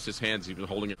 He's raised his hands. He's been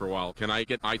holding it for a while. Can I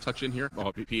get eye touch in here,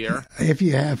 Pierre? If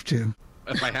you have to.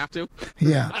 If I have to?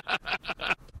 Yeah.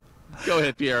 Go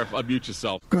ahead, Pierre. Unmute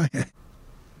yourself. Go ahead.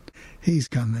 He's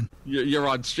coming. You're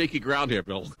on shaky ground here,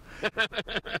 Bill.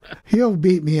 He'll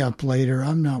beat me up later.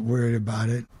 I'm not worried about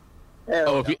it.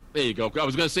 There you go. I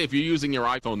was going to say, if you're using your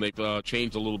iPhone, they've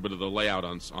changed a little bit of the layout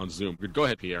on Zoom. Go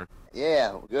ahead, Pierre.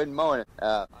 Yeah, good morning.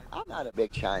 I'm not a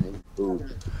big Chinese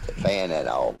food fan at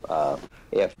all.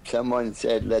 If someone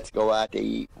said, let's go out to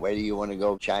eat, where do you want to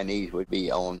go? Chinese would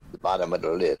be on the bottom of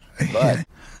the list. But,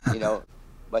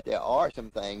 but there are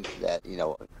some things that,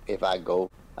 if I go,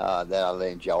 that I'll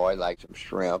enjoy, like some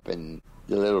shrimp and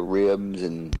the little ribs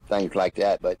and things like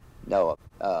that. But no,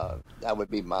 that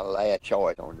would be my last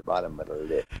choice on the bottom of the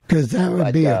list. Because that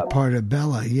would be a part of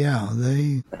Bella, yeah.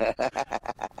 They.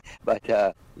 But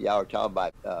y'all were talking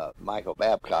about Michael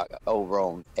Babcock over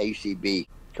on ACB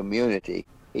Community.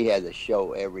 He has a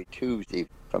show every Tuesday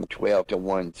from 12 to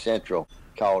 1 Central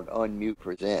called Unmute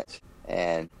Presents.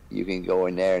 And you can go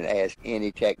in there and ask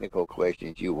any technical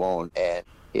questions you want. And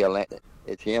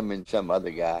it's him and some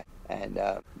other guy. And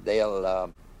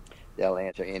they'll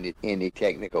answer any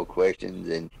technical questions,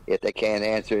 and if they can't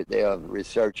answer it, they'll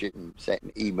research it and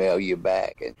email you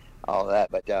back and all that.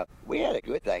 But we had a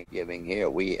good Thanksgiving here.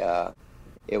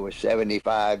 It was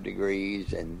 75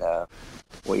 degrees, and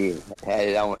we had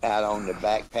it out on the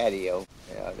back patio.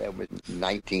 There was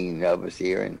 19 of us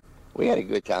here, and we had a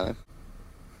good time.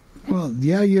 Well,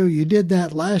 yeah, you did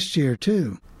that last year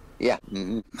too. Yeah.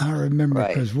 Mm-hmm. I remember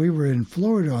because we were in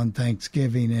Florida on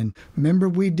Thanksgiving, and remember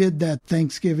we did that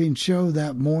Thanksgiving show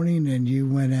that morning, and you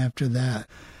went after that.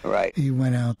 Right. You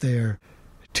went out there,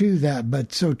 to that.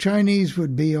 But so Chinese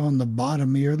would be on the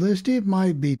bottom of your list. It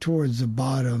might be towards the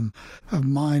bottom of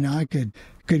mine. I could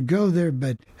go there,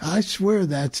 but I swear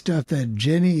that stuff that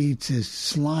Jenny eats is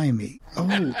slimy.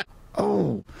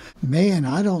 Oh, man,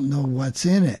 I don't know what's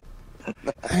in it.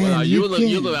 Well, you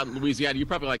live out in Louisiana. You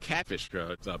probably like catfish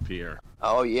up here.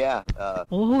 Oh, yeah.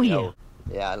 Yeah.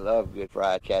 Yeah, I love good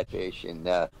fried catfish. And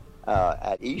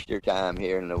at Easter time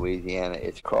here in Louisiana,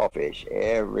 it's crawfish.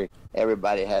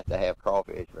 Everybody has to have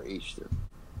crawfish for Easter.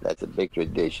 That's a big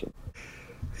tradition.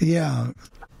 Yeah.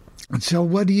 So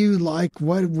what do you like?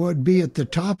 What would be at the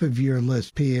top of your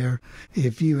list, Pierre,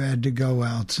 if you had to go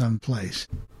out someplace?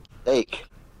 Steak.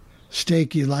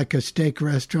 Steak, you like a steak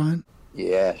restaurant?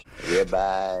 Yes,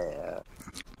 ribeye,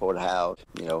 porterhouse,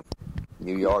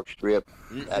 New York strip.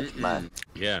 That's mine.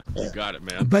 Yeah, you got it,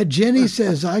 man. But Jenny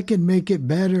says I can make it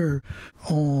better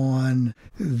on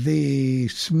the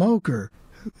smoker,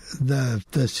 the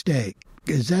steak.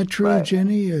 Is that true, right,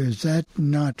 Jenny, or is that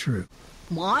not true?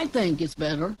 Well, I think it's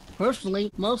better.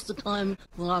 Personally, most of the time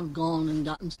when I've gone and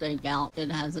gotten steak out, it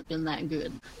hasn't been that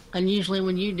good. And usually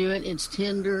when you do it, it's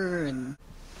tender and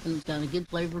it's got a good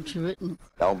flavor to it. And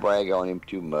don't brag on him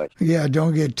too much. Yeah,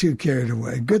 don't get too carried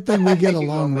away. Good thing we get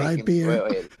along, right, Pierre?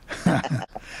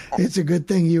 It's a good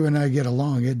thing you and I get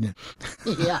along, isn't it?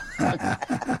 Yeah.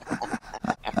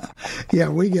 Yeah,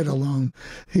 we get along.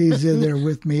 He's in there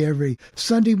with me every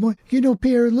Sunday morning.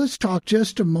 Pierre, let's talk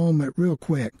just a moment real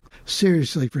quick.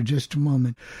 Seriously, for just a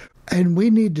moment. And we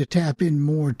need to tap in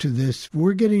more to this.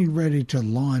 We're getting ready to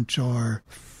launch our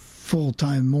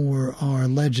our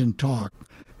Legend Talk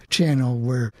channel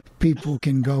where people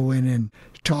can go in and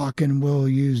talk, and we'll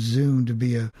use Zoom to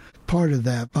be a part of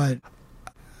that. But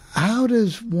how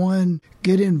does one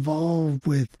get involved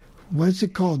with, what's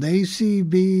it called,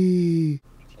 ACB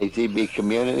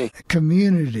Community?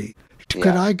 Community. Yeah.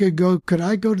 Could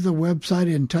I go to the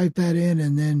website and type that in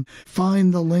and then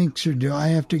find the links, or do I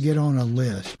have to get on a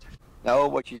list? No,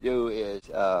 what you do is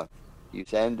you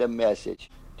send a message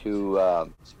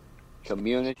to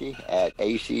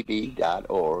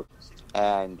community@acb.org,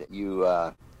 and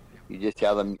you just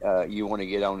tell them you want to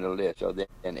get on the list. So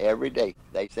then every day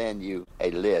they send you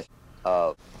a list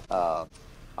of all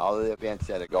the events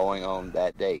that are going on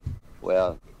that day.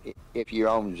 Well, if you're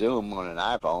on Zoom on an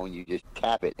iPhone, you just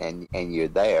tap it and you're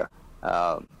there.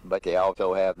 But they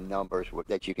also have numbers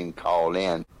that you can call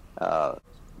in, the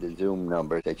Zoom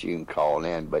numbers that you can call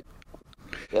in. But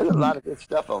there's a lot of good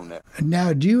stuff on there.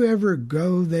 Now, do you ever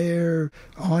go there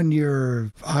on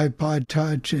your iPod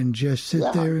Touch and just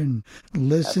sit there and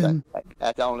listen?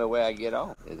 That's the only way I get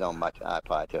on, is on my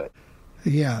iPod Touch.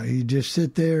 Yeah, you just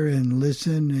sit there and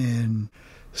listen. And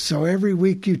so every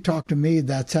week you talk to me,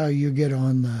 that's how you get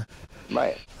on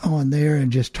on there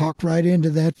and just talk right into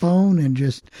that phone and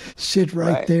just sit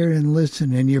right there and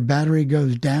listen. And your battery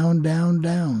goes down, down,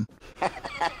 down.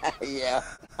 Yeah,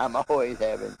 I'm always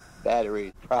having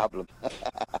battery problems.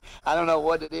 I don't know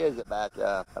what it is about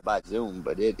Zoom,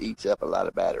 but it eats up a lot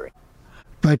of battery.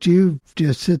 But you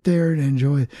just sit there and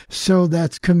enjoy it. So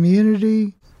that's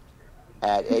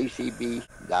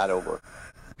community@acb.org.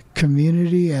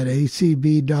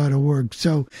 Community@acb.org.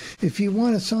 So if you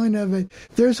want a sign of it,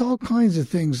 there's all kinds of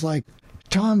things like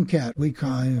Tomcat.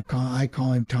 I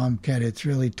call him Tomcat. It's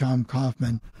really Tom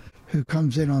Kaufman, who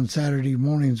comes in on Saturday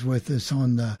mornings with us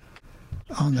on the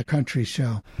country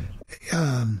show.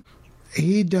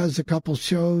 He does a couple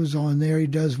shows on there. He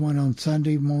does one on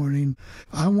Sunday morning.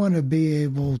 I want to be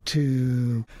able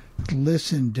to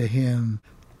listen to him.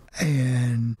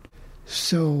 And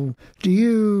so do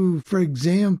you, for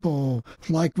example,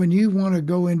 like when you want to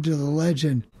go into the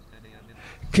Legend,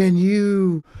 can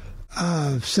you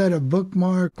set a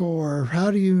bookmark, or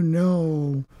how do you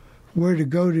know where to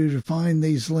go to find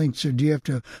these links, or do you have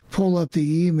to pull up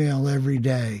the email every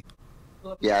day?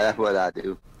 Yeah, that's what I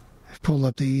do. Pull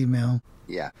up the email.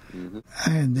 Yeah. Mm-hmm.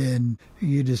 And then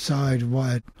you decide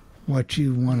what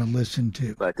you want to listen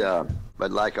to. But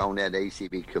like on that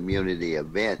ACB community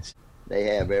events, they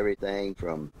have everything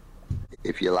from,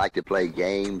 if you like to play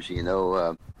games,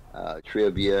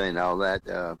 trivia and all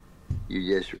that, you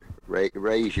just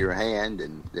raise your hand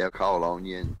and they'll call on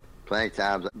you. And plenty of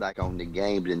times, like on the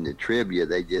games and the trivia,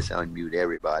 they just unmute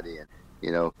everybody, and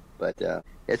But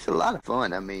it's a lot of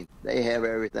fun. I mean, they have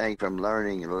everything from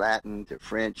learning Latin to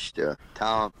French to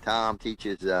Tom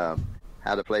teaches how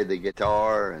to play the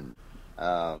guitar, and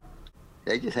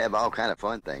they just have all kind of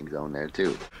fun things on there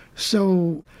too.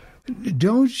 So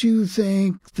don't you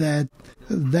think that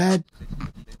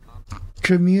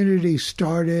community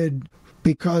started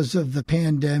because of the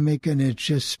pandemic and it's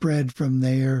just spread from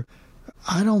there?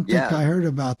 I don't think Yeah. I heard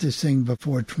about this thing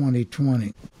before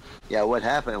 2020. Yeah, what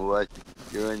happened was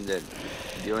during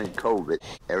COVID,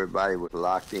 everybody was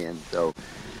locked in, so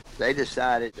they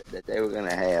decided that they were going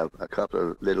to have a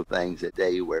couple of little things a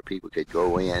day where people could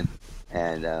go in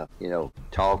and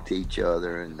talk to each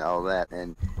other and all that,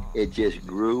 and it just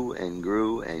grew and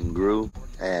grew and grew,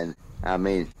 and I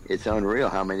mean, it's unreal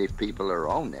how many people are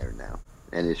on there now,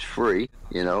 and it's free,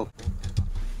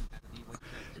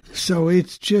 So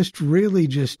it's just really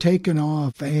just taken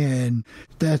off, and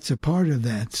that's a part of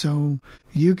that. So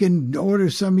you can order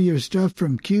some of your stuff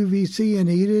from QVC and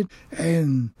eat it,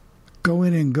 and go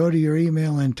in and go to your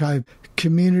email and type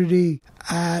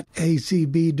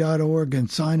community@acb.org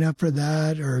and sign up for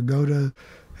that, or go to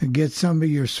get some of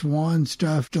your Swan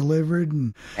stuff delivered.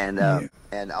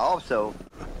 And also,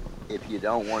 if you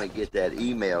don't want to get that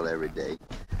email every day,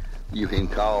 you can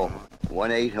call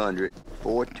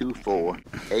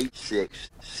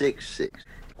 1-800-424-8666,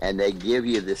 and they give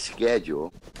you the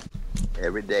schedule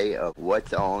every day of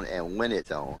what's on and when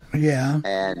it's on. Yeah.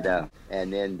 And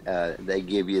then they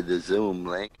give you the Zoom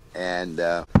link and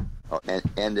the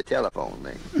telephone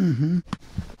link. Mm-hmm.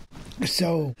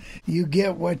 So you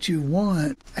get what you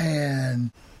want,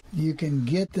 and you can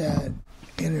get that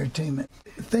entertainment.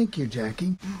 Thank you,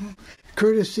 Jackie.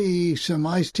 Courtesy some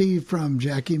iced tea from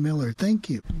Jackie Miller. Thank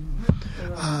you.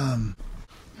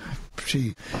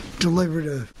 She delivered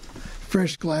a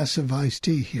fresh glass of iced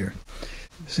tea here,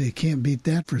 so you can't beat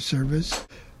that for service.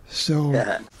 So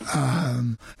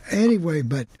anyway,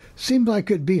 but seemed like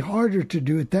it'd be harder to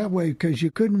do it that way because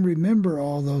you couldn't remember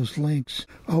all those links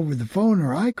over the phone,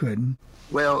 or I couldn't.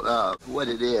 Well, what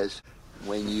it is,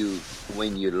 when you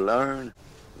learn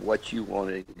what you want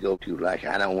to go to, like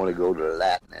I don't want to go to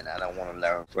Latin, and I don't want to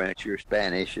learn French or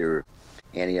Spanish or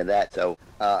any of that. So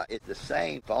it's the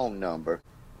same phone number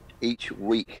each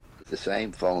week. It's the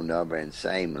same phone number and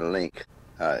same link,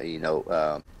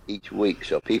 each week.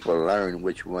 So people learn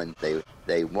which one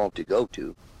they want to go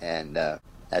to, and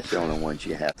that's the only ones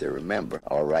you have to remember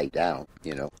or write down,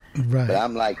 Right. But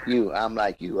I'm like you. I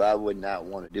would not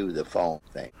want to do the phone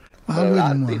thing. I But a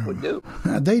lot wouldn't of want people do.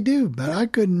 They do, but I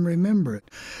couldn't remember it,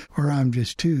 or I'm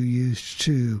just too used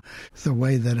to the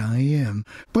way that I am.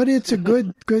 But it's a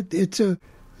good.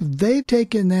 They've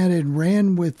taken that and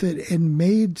ran with it and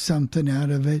made something out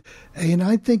of it, and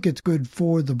I think it's good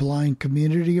for the blind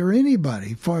community or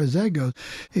anybody. As far as that goes,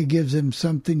 it gives them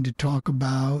something to talk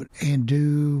about and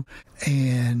do,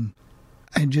 and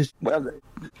just. Well,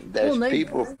 there's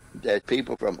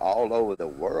people from all over the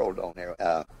world on there.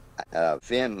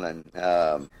 Finland,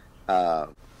 the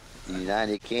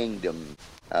United Kingdom,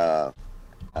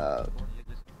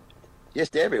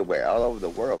 just everywhere, all over the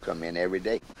world, come in every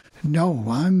day. No,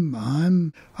 I'm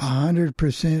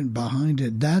 100% behind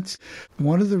it. That's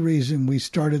one of the reasons we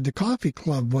started the coffee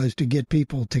club, was to get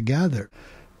people together.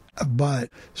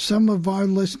 But some of our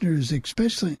listeners,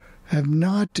 especially, have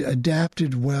not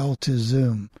adapted well to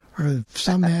Zoom, or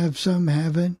some have, some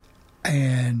haven't,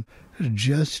 and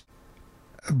just.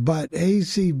 But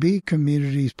ACB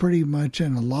communities pretty much,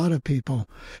 and a lot of people,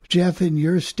 Jeff, in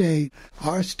your state,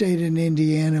 our state in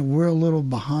Indiana, we're a little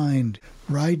behind.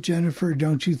 Right, Jennifer?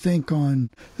 Don't you think, on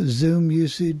Zoom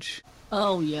usage?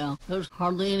 Oh, yeah. There's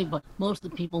hardly anybody. Most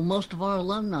of our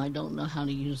alumni don't know how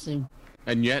to use Zoom.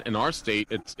 And yet, in our state,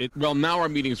 well, now our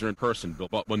meetings are in person, Bill.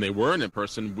 But when they weren't in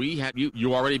person, we had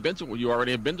you already have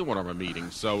been to one of our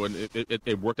meetings, so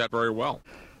it worked out very well.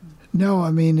 No,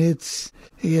 I mean, it's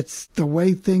the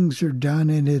way things are done,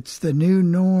 and it's the new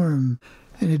norm.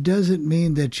 And it doesn't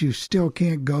mean that you still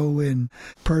can't go in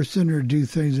person or do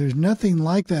things. There's nothing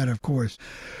like that, of course.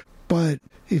 But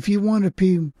if you want to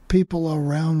be people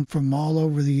around from all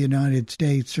over the United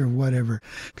States or whatever,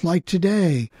 like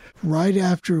today, right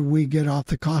after we get off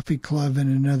the coffee club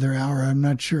in another hour, I'm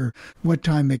not sure what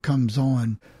time it comes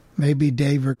on. Maybe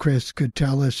Dave or Chris could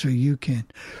tell us, or you can.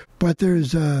 But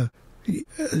there's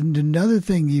another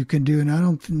thing you can do, and I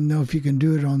don't know if you can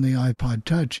do it on the iPod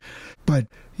Touch, but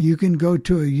you can go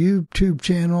to a YouTube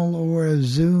channel or a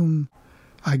Zoom.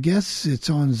 I guess it's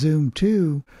on Zoom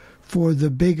too, for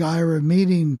the Big IRA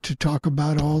meeting to talk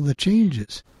about all the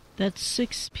changes. That's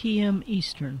 6 p.m.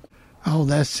 Eastern. Oh,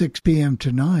 that's 6 p.m.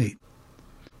 tonight.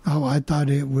 Oh, I thought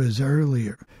it was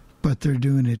earlier, but they're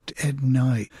doing it at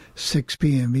night, 6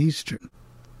 p.m. Eastern.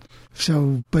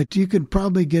 So, but you could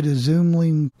probably get a Zoom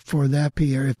link for that,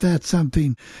 Pierre, if that's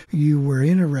something you were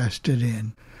interested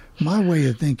in. My way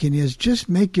of thinking is just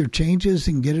make your changes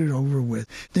and get it over with.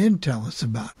 Then tell us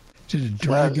about it. Instead of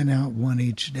dragging out one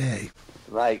each day.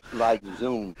 Like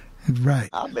Zoom. Right.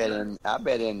 I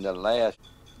bet in the last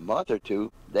month or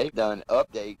two they've done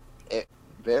updates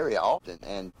very often,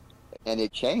 and and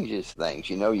it changes things.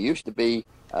 You know, used to be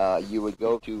you would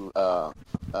go to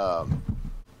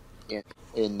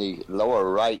in the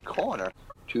lower right corner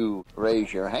to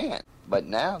raise your hand, but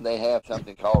now they have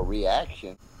something called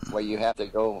reaction, where you have to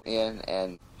go in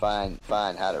and find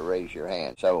how to raise your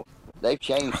hand. So they've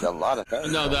changed a lot of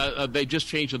things. No, they just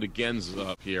changed it again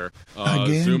up here.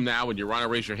 Again? Zoom now, when you want to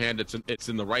raise your hand, it's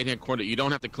in the right-hand corner. You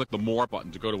don't have to click the More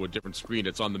button to go to a different screen.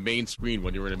 It's on the main screen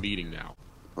when you're in a meeting now.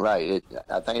 Right.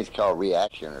 I think it's called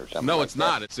reaction or something. No, like it's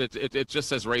that. not. It just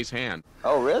says raise hand.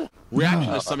 Oh, really?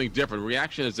 Reaction is something different.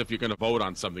 Reaction is if you're going to vote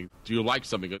on something. Do you like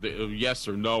something? Yes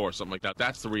or no or something like that.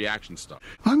 That's the reaction stuff.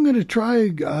 I'm going to try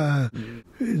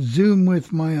Zoom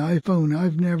with my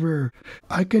iPhone.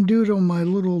 I can do it on my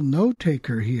little note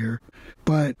taker here,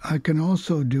 but I can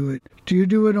also do it. Do you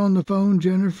do it on the phone,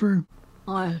 Jennifer?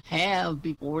 I have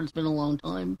before. It's been a long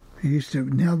time. I used to.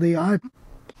 Now the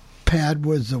iPad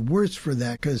was the worst for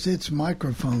that because its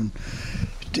microphone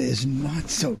is not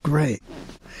so great.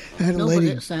 I had a lady,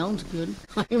 but it sounds good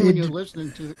when you're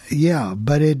listening to it. Yeah,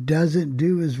 but it doesn't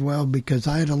do as well because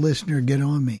I had a listener get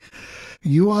on me.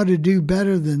 You ought to do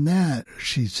better than that,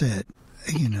 she said.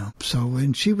 You know, so,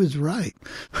 and she was right.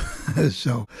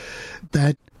 So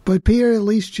that, but Pierre, at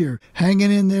least you're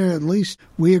hanging in there. At least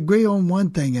we agree on one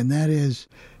thing, and that is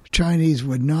Chinese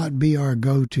would not be our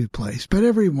go-to place. But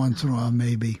every once in a while,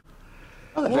 maybe.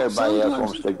 Well, if everybody else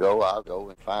wants to go, I'll go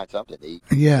and find something to eat.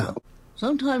 Yeah.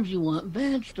 Sometimes you want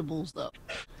vegetables, though.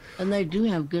 And they do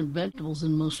have good vegetables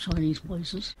in most Chinese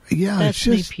places. Yeah, that's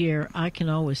me, Pierre. I can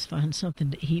always find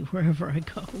something to eat wherever I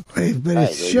go. But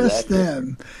it's just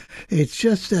that, it's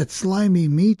just that slimy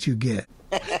meat you get.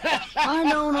 I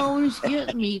don't always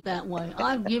get meat that way.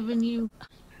 I've given you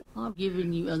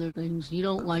other things. You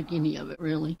don't like any of it,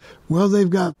 really. Well, they've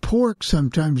got pork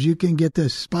sometimes. You can get the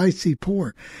spicy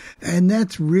pork. And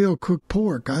that's real cooked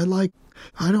pork. I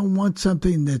don't want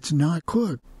something that's not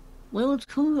cooked. Well, it's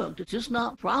cooked. It's just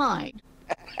not fried.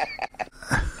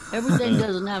 Everything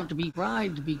doesn't have to be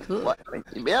fried to be cooked.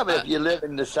 Yeah, but if you live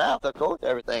in the South, of course,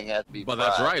 everything has to be fried. Well,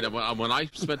 that's right. When I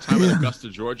spent time in Augusta,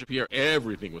 Georgia, Pierre,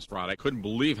 everything was fried. I couldn't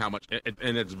believe how much,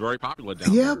 and it's very popular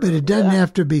down there. Yeah, but it doesn't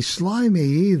have to be slimy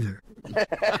either.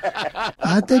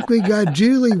 I think we got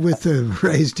Julie with the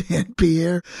raised hand,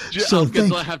 Pierre. So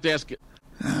I have to ask you.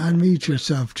 Unmute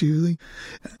yourself, Julie.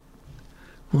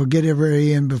 We'll get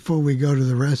everybody in before we go to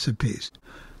the recipes.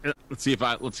 Let's see if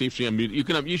she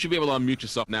unmute. You should be able to unmute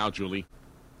yourself now, Julie.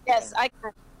 Yes, I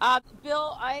can.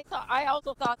 Bill, I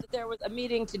also thought that there was a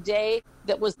meeting today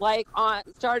that was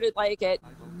started at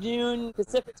noon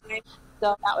Pacific time.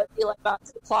 So that would be about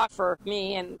 6 o'clock for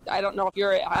me, and I don't know if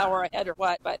you're an hour ahead or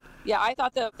what, but yeah, I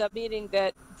thought the meeting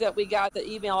that we got the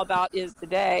email about is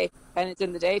today, and it's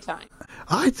in the daytime.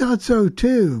 I thought so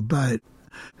too, but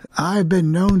I've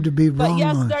been known to be wrong. But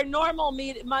yes, their normal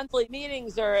monthly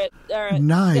meetings are at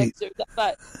night. 6,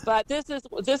 but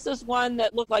this is one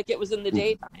that looked like it was in the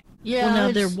daytime. Yeah, well,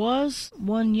 now there was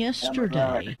one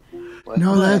yesterday.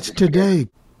 No, that's today.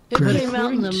 It came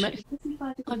out in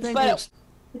the.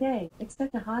 Today,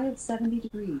 expect a high of 70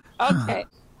 degrees. Okay.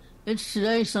 It's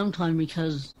today sometime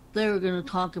because they were going to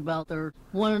talk about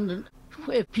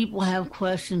if people have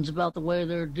questions about the way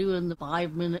they're doing the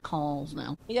 5-minute calls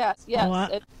now. Yes. Oh,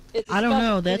 I don't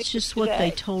know. That's just what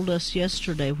they told us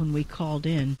yesterday when we called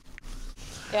in.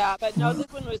 Yeah, but no,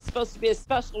 this one was supposed to be a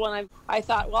special one. I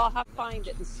thought, well, I'll have to find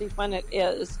it and see when it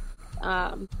is.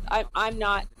 I'm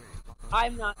not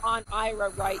on IRA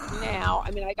right now.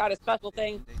 I mean, I got a special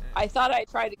thing. I thought I'd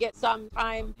try to get some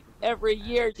time every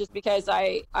year just because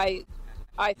I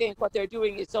think what they're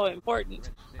doing is so important.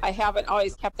 I haven't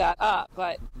always kept that up,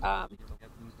 but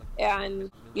and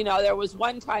there was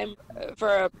one time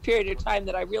for a period of time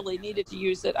that I really needed to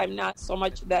use it. I'm not so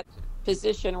much in that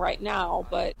position right now,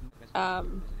 but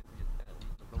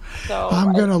so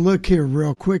I'm going to look here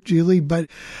real quick, Julie, but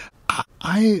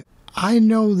I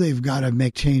know they've got to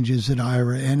make changes at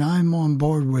IRA, and I'm on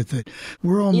board with it.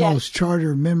 We're almost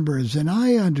charter members, and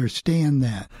I understand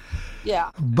that.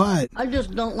 Yeah. But I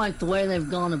just don't like the way they've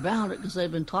gone about it because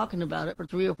they've been talking about it for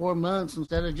 3 or 4 months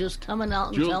instead of just coming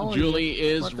out and telling Julie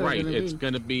you is what they're right. gonna It's do.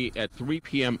 going to be at 3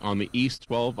 p.m. on the east,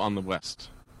 12 on the west.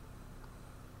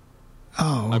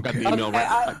 Oh, okay. I've got the email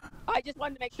right. I just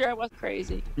wanted to make sure I wasn't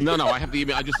crazy. No, I have the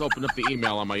email. I just opened up the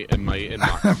email in my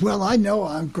inbox. Well, I know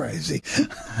I'm crazy.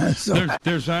 So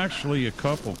there's actually a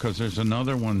couple because there's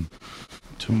another one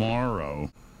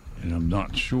tomorrow, and I'm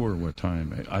not sure what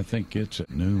time. I think it's at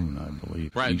noon, I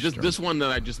believe. Right. Eastern. This one that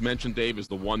I just mentioned, Dave, is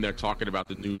the one they're talking about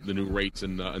the new rates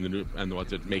and the new and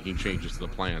what's it making changes to the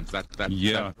plans. But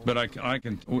I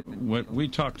can. We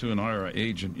talked to an IRA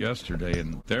agent yesterday,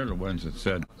 and they're the ones that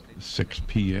said 6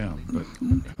 p.m. But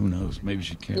who knows? Maybe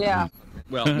she can't. Yeah.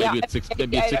 Well, maybe it's 6.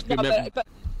 Maybe it's 6 p.m. But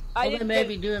I Well, didn't they may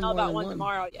be doing know more about than one one.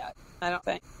 tomorrow yet. I don't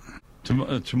think.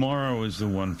 Tomorrow is the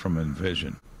one from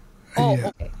Envision. Oh, Yeah.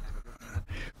 okay.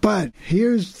 But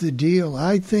here's the deal.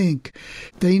 I think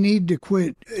they need to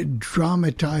quit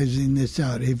dramatizing this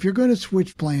out. If you're going to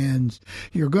switch plans,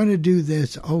 you're going to do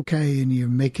this, okay, and you're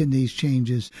making these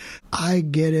changes. I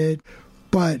get it.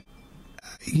 But,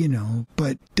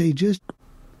 but they just,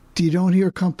 you don't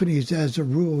hear companies as a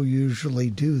rule usually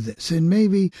do this. And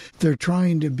maybe they're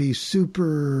trying to be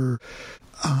super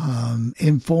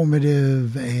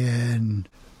informative and,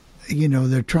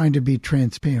 they're trying to be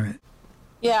transparent.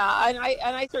 Yeah, and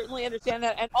I certainly understand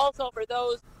that, and also for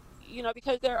those,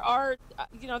 because there are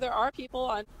people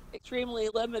on extremely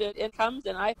limited incomes,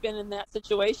 and I've been in that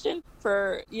situation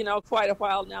for quite a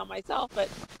while now myself. But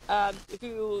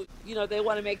who they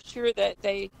want to make sure that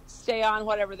they stay on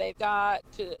whatever they've got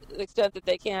to the extent that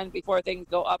they can before things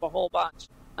go up a whole bunch.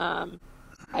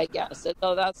 I guess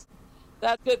so. That's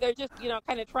good. They're just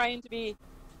kind of trying to be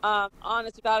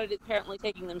honest about it. It's apparently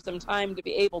taking them some time to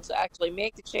be able to actually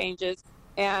make the changes.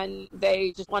 And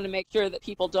they just want to make sure that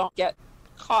people don't get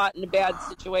caught in a bad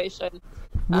situation.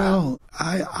 Well,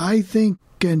 I think,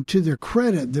 and to their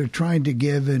credit, they're trying to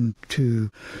give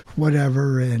into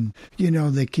whatever, and,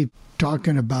 they keep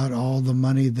talking about all the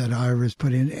money that IRA's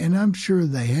put in, and I'm sure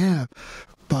they have,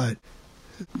 but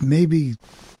maybe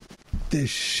this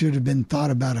should have been thought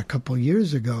about a couple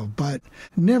years ago. But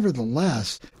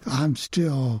nevertheless, I'm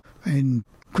still, and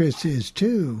Chris is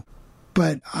too,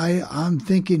 but I'm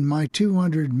thinking my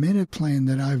 200-minute plan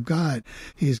that I've got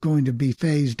is going to be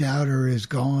phased out or is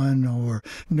gone, or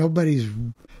nobody's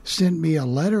sent me a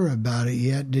letter about it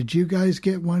yet. Did you guys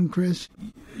get one, Chris?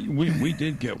 We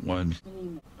did get one,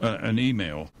 an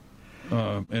email,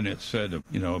 and it said,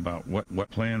 about what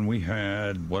plan we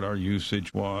had, what our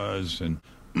usage was, and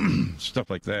stuff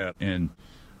like that. And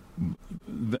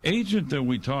the agent that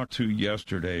we talked to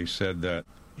yesterday said that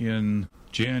in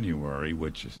January,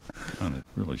 which is kind of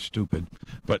really stupid,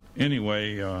 but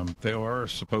anyway, there are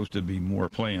supposed to be more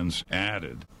plans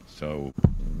added, so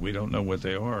we don't know what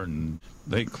they are, and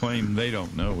they claim they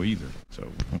don't know either.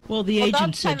 So, well, the agent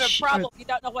that's said kind of a problem. You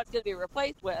don't know what's going to be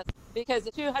replaced with, because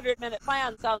the 200-minute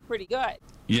plan sounds pretty good.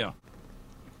 Yeah.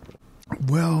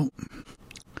 Well,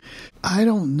 I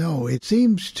don't know. It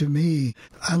seems to me,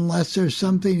 unless there's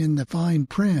something in the fine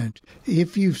print,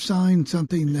 if you've signed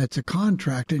something that's a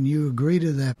contract and you agree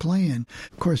to that plan,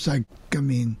 of course, I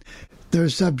mean, they're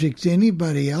subject to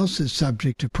anybody else is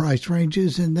subject to price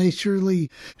ranges, and they surely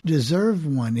deserve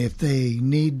one. If they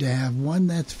need to have one,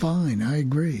 that's fine. I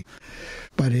agree.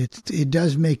 But it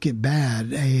does make it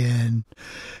bad, and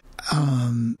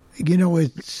I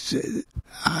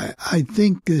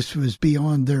think this was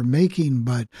beyond their making,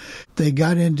 but they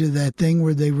got into that thing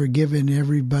where they were giving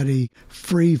everybody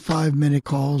free 5-minute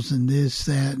calls and this,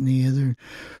 that, and the other.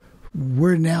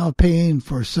 We're now paying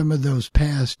for some of those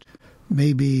past,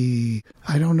 maybe,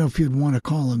 I don't know if you'd want to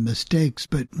call them mistakes,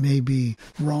 but maybe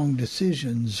wrong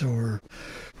decisions or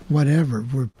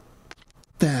whatever.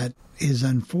 That is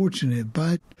unfortunate,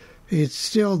 but it's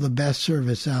still the best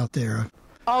service out there.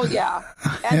 Oh, yeah.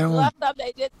 And left them,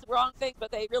 they did wrong things,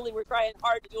 but they really were trying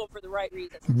hard to do them for the right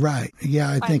reasons. Right.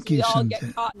 Yeah, I think we all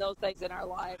get caught in those things in our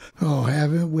lives. Oh,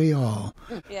 haven't we all?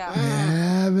 Yeah.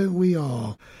 Haven't we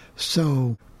all?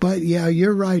 So, but yeah,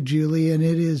 you're right, Julie, and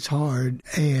it is hard,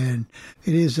 and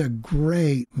it is a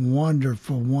great,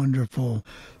 wonderful, wonderful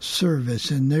service,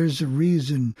 and there's a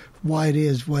reason why it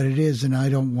is what it is, and I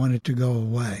don't want it to go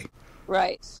away.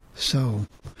 Right. So,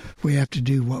 we have to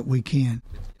do what we can.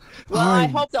 Well, I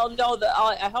hope they'll know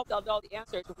the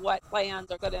answer to what plans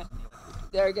they're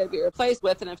going to be replaced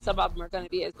with, and if some of them are going to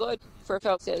be as good for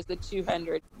folks as the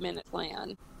 200-minute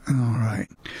plan. All right.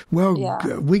 Well,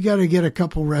 yeah. We got to get a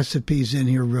couple recipes in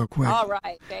here real quick. All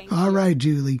right. Thank you. All right,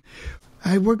 Julie.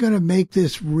 We're going to make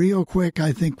this real quick.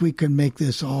 I think we can make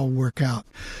this all work out.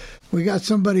 We got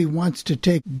somebody who wants to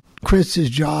take Chris's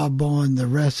job on the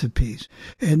recipes,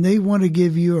 and they want to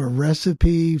give you a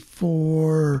recipe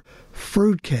for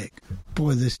fruitcake.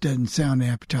 Boy, this doesn't sound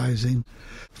appetizing,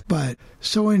 but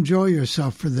so enjoy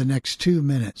yourself for the next 2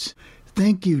 minutes.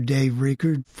 Thank you, Dave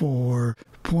Rickard, for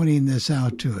pointing this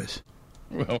out to us.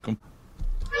 Welcome.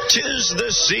 'Tis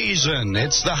the season.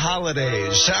 It's the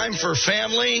holidays. Time for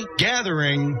family,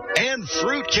 gathering, and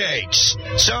fruitcakes.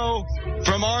 So,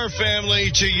 from our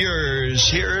family to yours,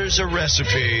 here's a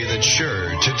recipe that's sure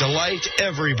to delight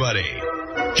everybody.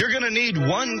 You're going to need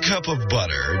 1 cup of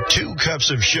butter, 2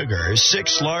 cups of sugar,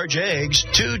 6 large eggs,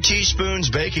 2 teaspoons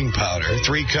baking powder,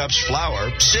 3 cups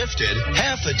flour, sifted,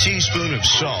 half a teaspoon of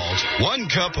salt, 1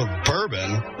 cup of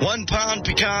bourbon, 1 pound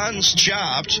pecans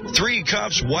chopped, 3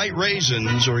 cups white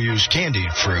raisins or use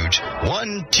candied fruit,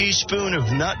 1 teaspoon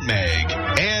of nutmeg,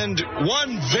 and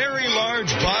 1 very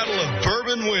large bottle of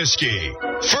bourbon whiskey.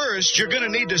 First, you're going to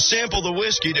need to sample the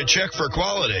whiskey to check for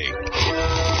quality.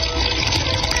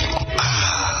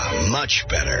 Much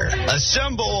better.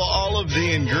 Assemble all of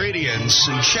the ingredients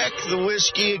and check the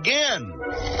whiskey again.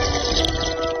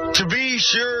 To be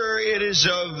sure it is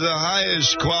of the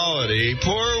highest quality,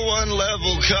 pour 1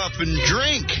 level cup and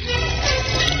drink.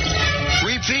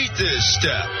 Repeat this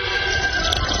step.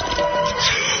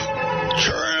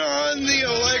 Turn on the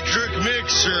electric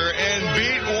mixer and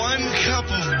beat 1 cup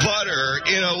of butter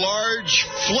in a large,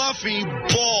 fluffy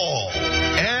ball.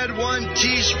 Add 1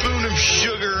 teaspoon of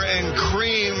sugar and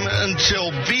cream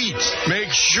until beat.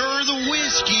 Make sure the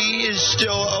whiskey is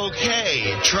still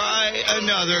okay. Try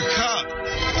another cup.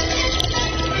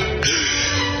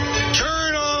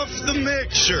 Turn off the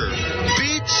mixer.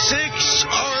 Beat 6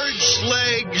 arch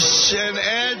legs and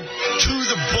add to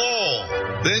the bowl.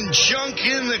 Then chunk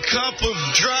in the cup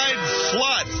of dried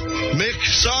fluff.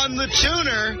 Mix on the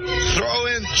tuner. Throw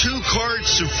in 2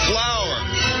 quarts of flour.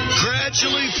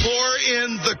 Gradually pour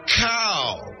in the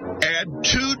cow. Add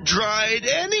 2 dried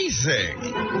anything.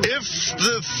 If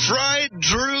the fried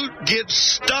droot gets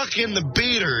stuck in the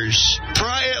beaters,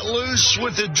 pry it loose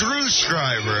with a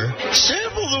screwdriver.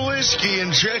 Sample the whiskey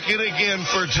and check it again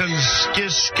for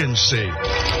consistency.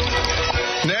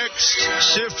 Next,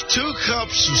 sift 2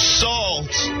 cups of salt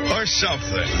or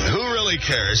something. Who really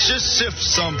cares? Just sift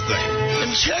something.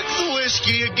 And check the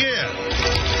whiskey again.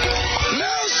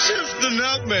 Now sift the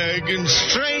nutmeg and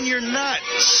strain your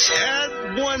nuts.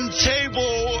 Add 1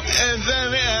 table and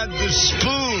then add the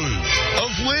spoon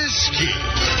of whiskey.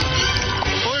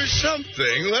 Or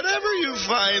something, whatever you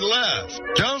find left.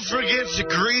 Don't forget to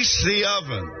grease the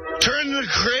oven. Turn the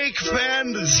crack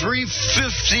pan to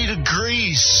 350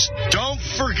 degrees. Don't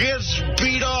forget to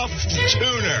beat off the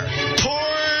tuner.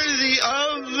 Pour the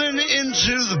oven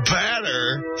into the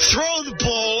batter. Throw the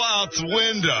bowl out the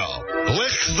window.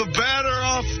 Lick the batter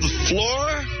off the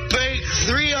floor. Bake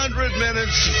 300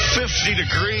 minutes at 50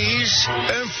 degrees.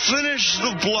 And finish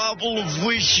the blobble of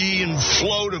whiskey and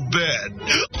flow to bed.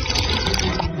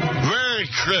 Merry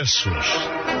Christmas.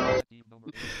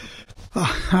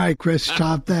 Hi, Chris.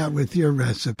 Top that with your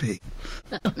recipe.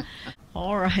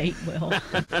 All right. Well,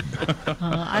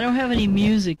 I don't have any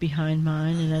music behind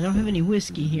mine, and I don't have any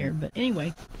whiskey here. But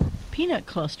anyway, peanut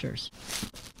clusters.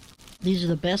 These are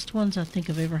the best ones I think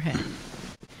I've ever had.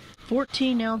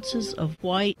 14 ounces of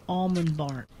white almond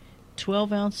bark,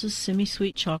 12 ounces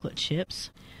semi-sweet chocolate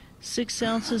chips, 6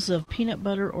 ounces of peanut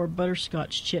butter or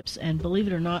butterscotch chips, and believe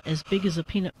it or not, as big as a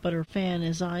peanut butter fan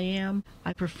as I am,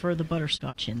 I prefer the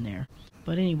butterscotch in there.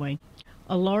 But anyway,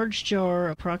 a large jar,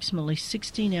 approximately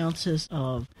 16 ounces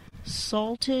of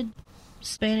salted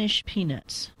Spanish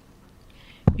peanuts.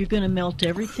 You're going to melt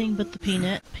everything but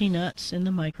the peanuts in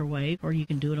the microwave, or you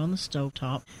can do it on the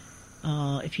stovetop.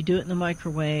 If you do it in the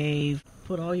microwave,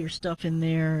 put all your stuff in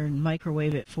there and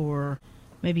microwave it for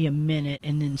maybe a minute,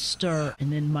 and then stir,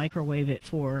 and then microwave it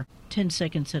for 10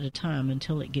 seconds at a time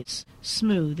until it gets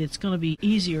smooth. It's going to be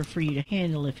easier for you to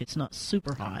handle if it's not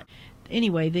super hot.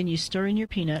 Anyway, then you stir in your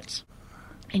peanuts,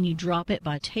 and you drop it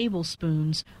by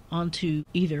tablespoons onto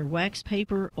either wax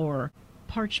paper or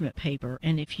parchment paper.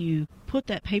 And if you put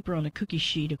that paper on a cookie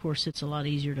sheet, of course, it's a lot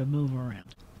easier to move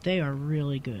around. They are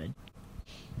really good.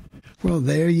 Well,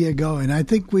 there you go. And I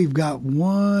think we've got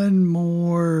one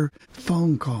more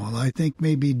phone call. I think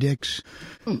maybe Dick's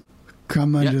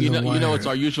come under the wire. You know, it's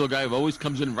our usual guy who always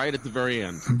comes in right at the very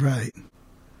end. Right.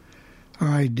 All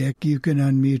right, Dick, you can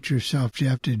unmute yourself.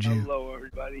 Jeff, did you? Hello,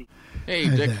 everybody. Hey,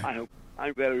 Dick.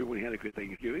 I'm glad everyone had a good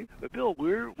Thanksgiving. But, Bill,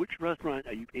 which restaurant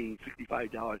are you paying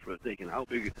 $65 for a steak, and how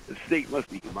big? The steak must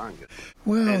be humongous.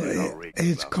 Well,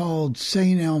 it's called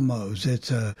St. Elmo's. It's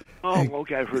a...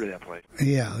 okay, I've heard of that place.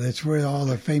 Yeah, that's where all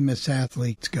the famous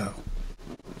athletes go.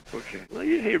 Okay. Well,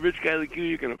 hey, rich guy like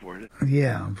you can afford it.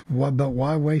 Yeah, but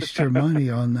why waste your money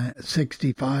on that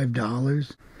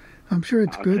 $65? I'm sure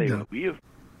it's good, though.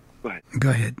 Go ahead. Go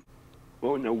ahead.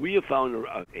 Well, no, we have found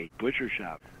a butcher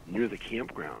shop near the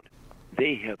campground.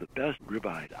 They have the best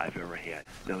ribeyes I've ever had.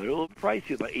 Now, they're a little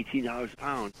pricey, about $18 a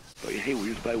pound. But, hey, we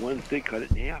just buy one steak, cut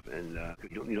it in half, and you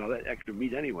don't need all that extra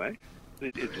meat anyway.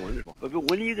 It's wonderful. But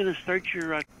when are you going to start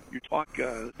your talk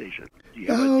station? Do you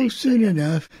have a date soon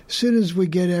enough. As soon as we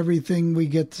get everything, we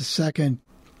get the second.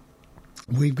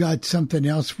 We've got something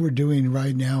else we're doing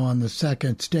right now on the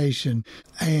second station.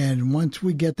 And once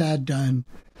we get that done,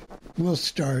 we'll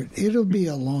start. It'll be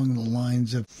along the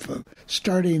lines of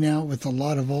starting out with a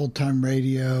lot of old-time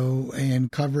radio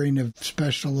and covering of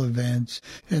special events,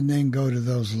 and then go to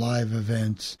those live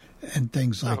events and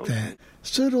things like that.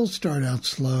 So it'll start out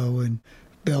slow and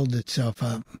build itself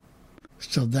up.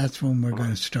 So that's when we're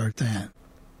going to start that.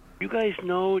 You guys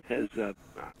know, has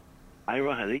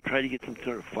IRA, have they tried to get some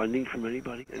sort of funding from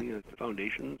anybody? Any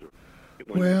foundations?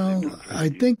 Well, I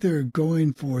think they're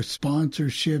going for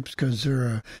sponsorships because they're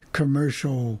a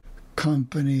commercial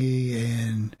company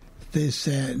and this,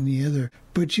 that, and the other.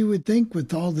 But you would think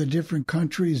with all the different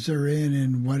countries they're in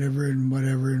and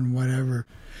whatever,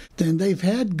 then they've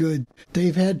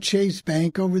had Chase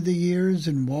Bank over the years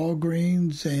and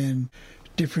Walgreens and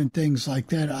different things like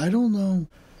that. I don't know.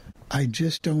 I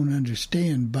just don't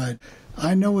understand. But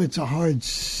I know it's a hard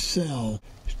sell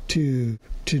to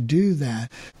do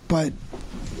that. But,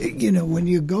 you know, when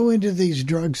you go into these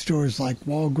drugstores like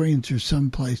Walgreens or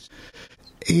someplace,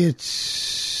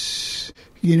 it's,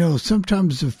 you know,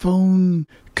 sometimes the phone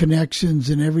connections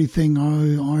and everything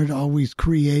aren't always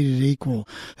created equal,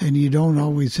 and you don't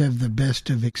always have the best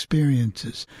of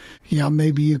experiences. Yeah,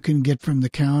 maybe you can get from the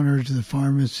counter to the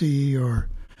pharmacy or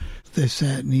this,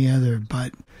 that, and the other,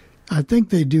 but I think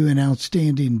they do an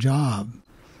outstanding job.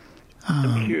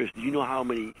 I'm curious, do you know how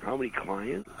many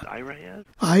clients IRA has?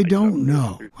 I don't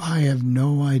know. I have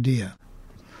no idea.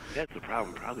 That's the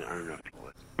problem. Probably aren't enough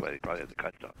people. They probably have to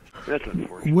cut stuff. That's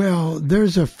unfortunate. Well,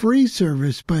 there's a free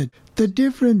service, but the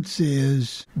difference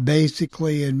is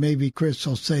basically, and maybe Chris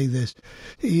will say this,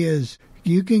 is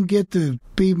you can get the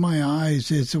Be My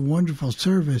Eyes. It's a wonderful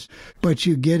service, but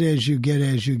you get as you get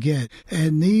as you get.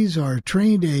 And these are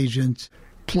trained agents.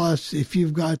 Plus, if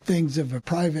you've got things of a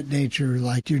private nature,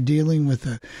 like you're dealing with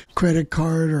a credit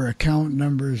card or account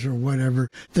numbers or whatever,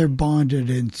 they're bonded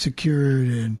and secured,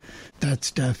 and that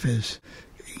stuff is,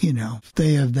 you know,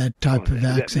 they have that type of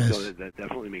access. That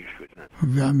definitely makes good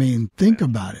sense. I mean, think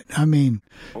about it. I mean,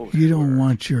 you don't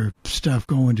want your stuff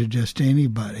going to just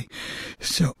anybody.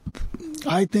 So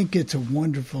I think it's a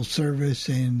wonderful service,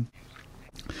 and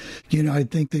you know, I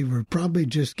think they were probably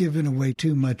just giving away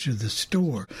too much of the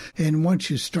store. And once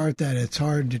you start that, it's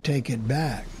hard to take it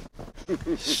back.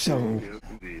 So,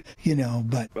 you know,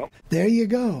 but there you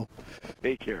go.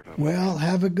 Take care. Well,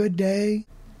 have a good day.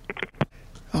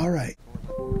 All right.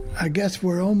 I guess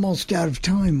we're almost out of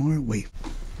time, aren't we?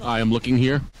 I am looking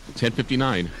here.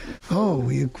 10:59. Oh,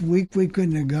 we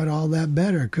couldn't have got all that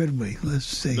better, could we? Let's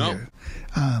see here.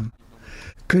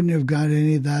 Couldn't have got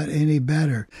any of that any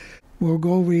better. We'll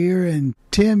go over here, and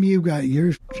Tim, you got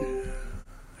your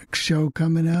show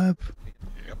coming up.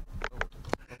 Yep.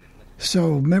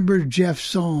 So remember Jeff's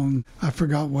song? I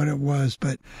forgot what it was,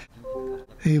 but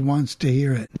he wants to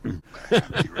hear it.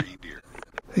 Happy reindeer.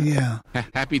 Yeah.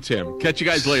 Happy Tim. Catch you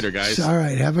guys later, guys. All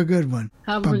right. Have a good one.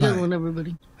 Have a good one,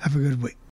 everybody. Have a good week.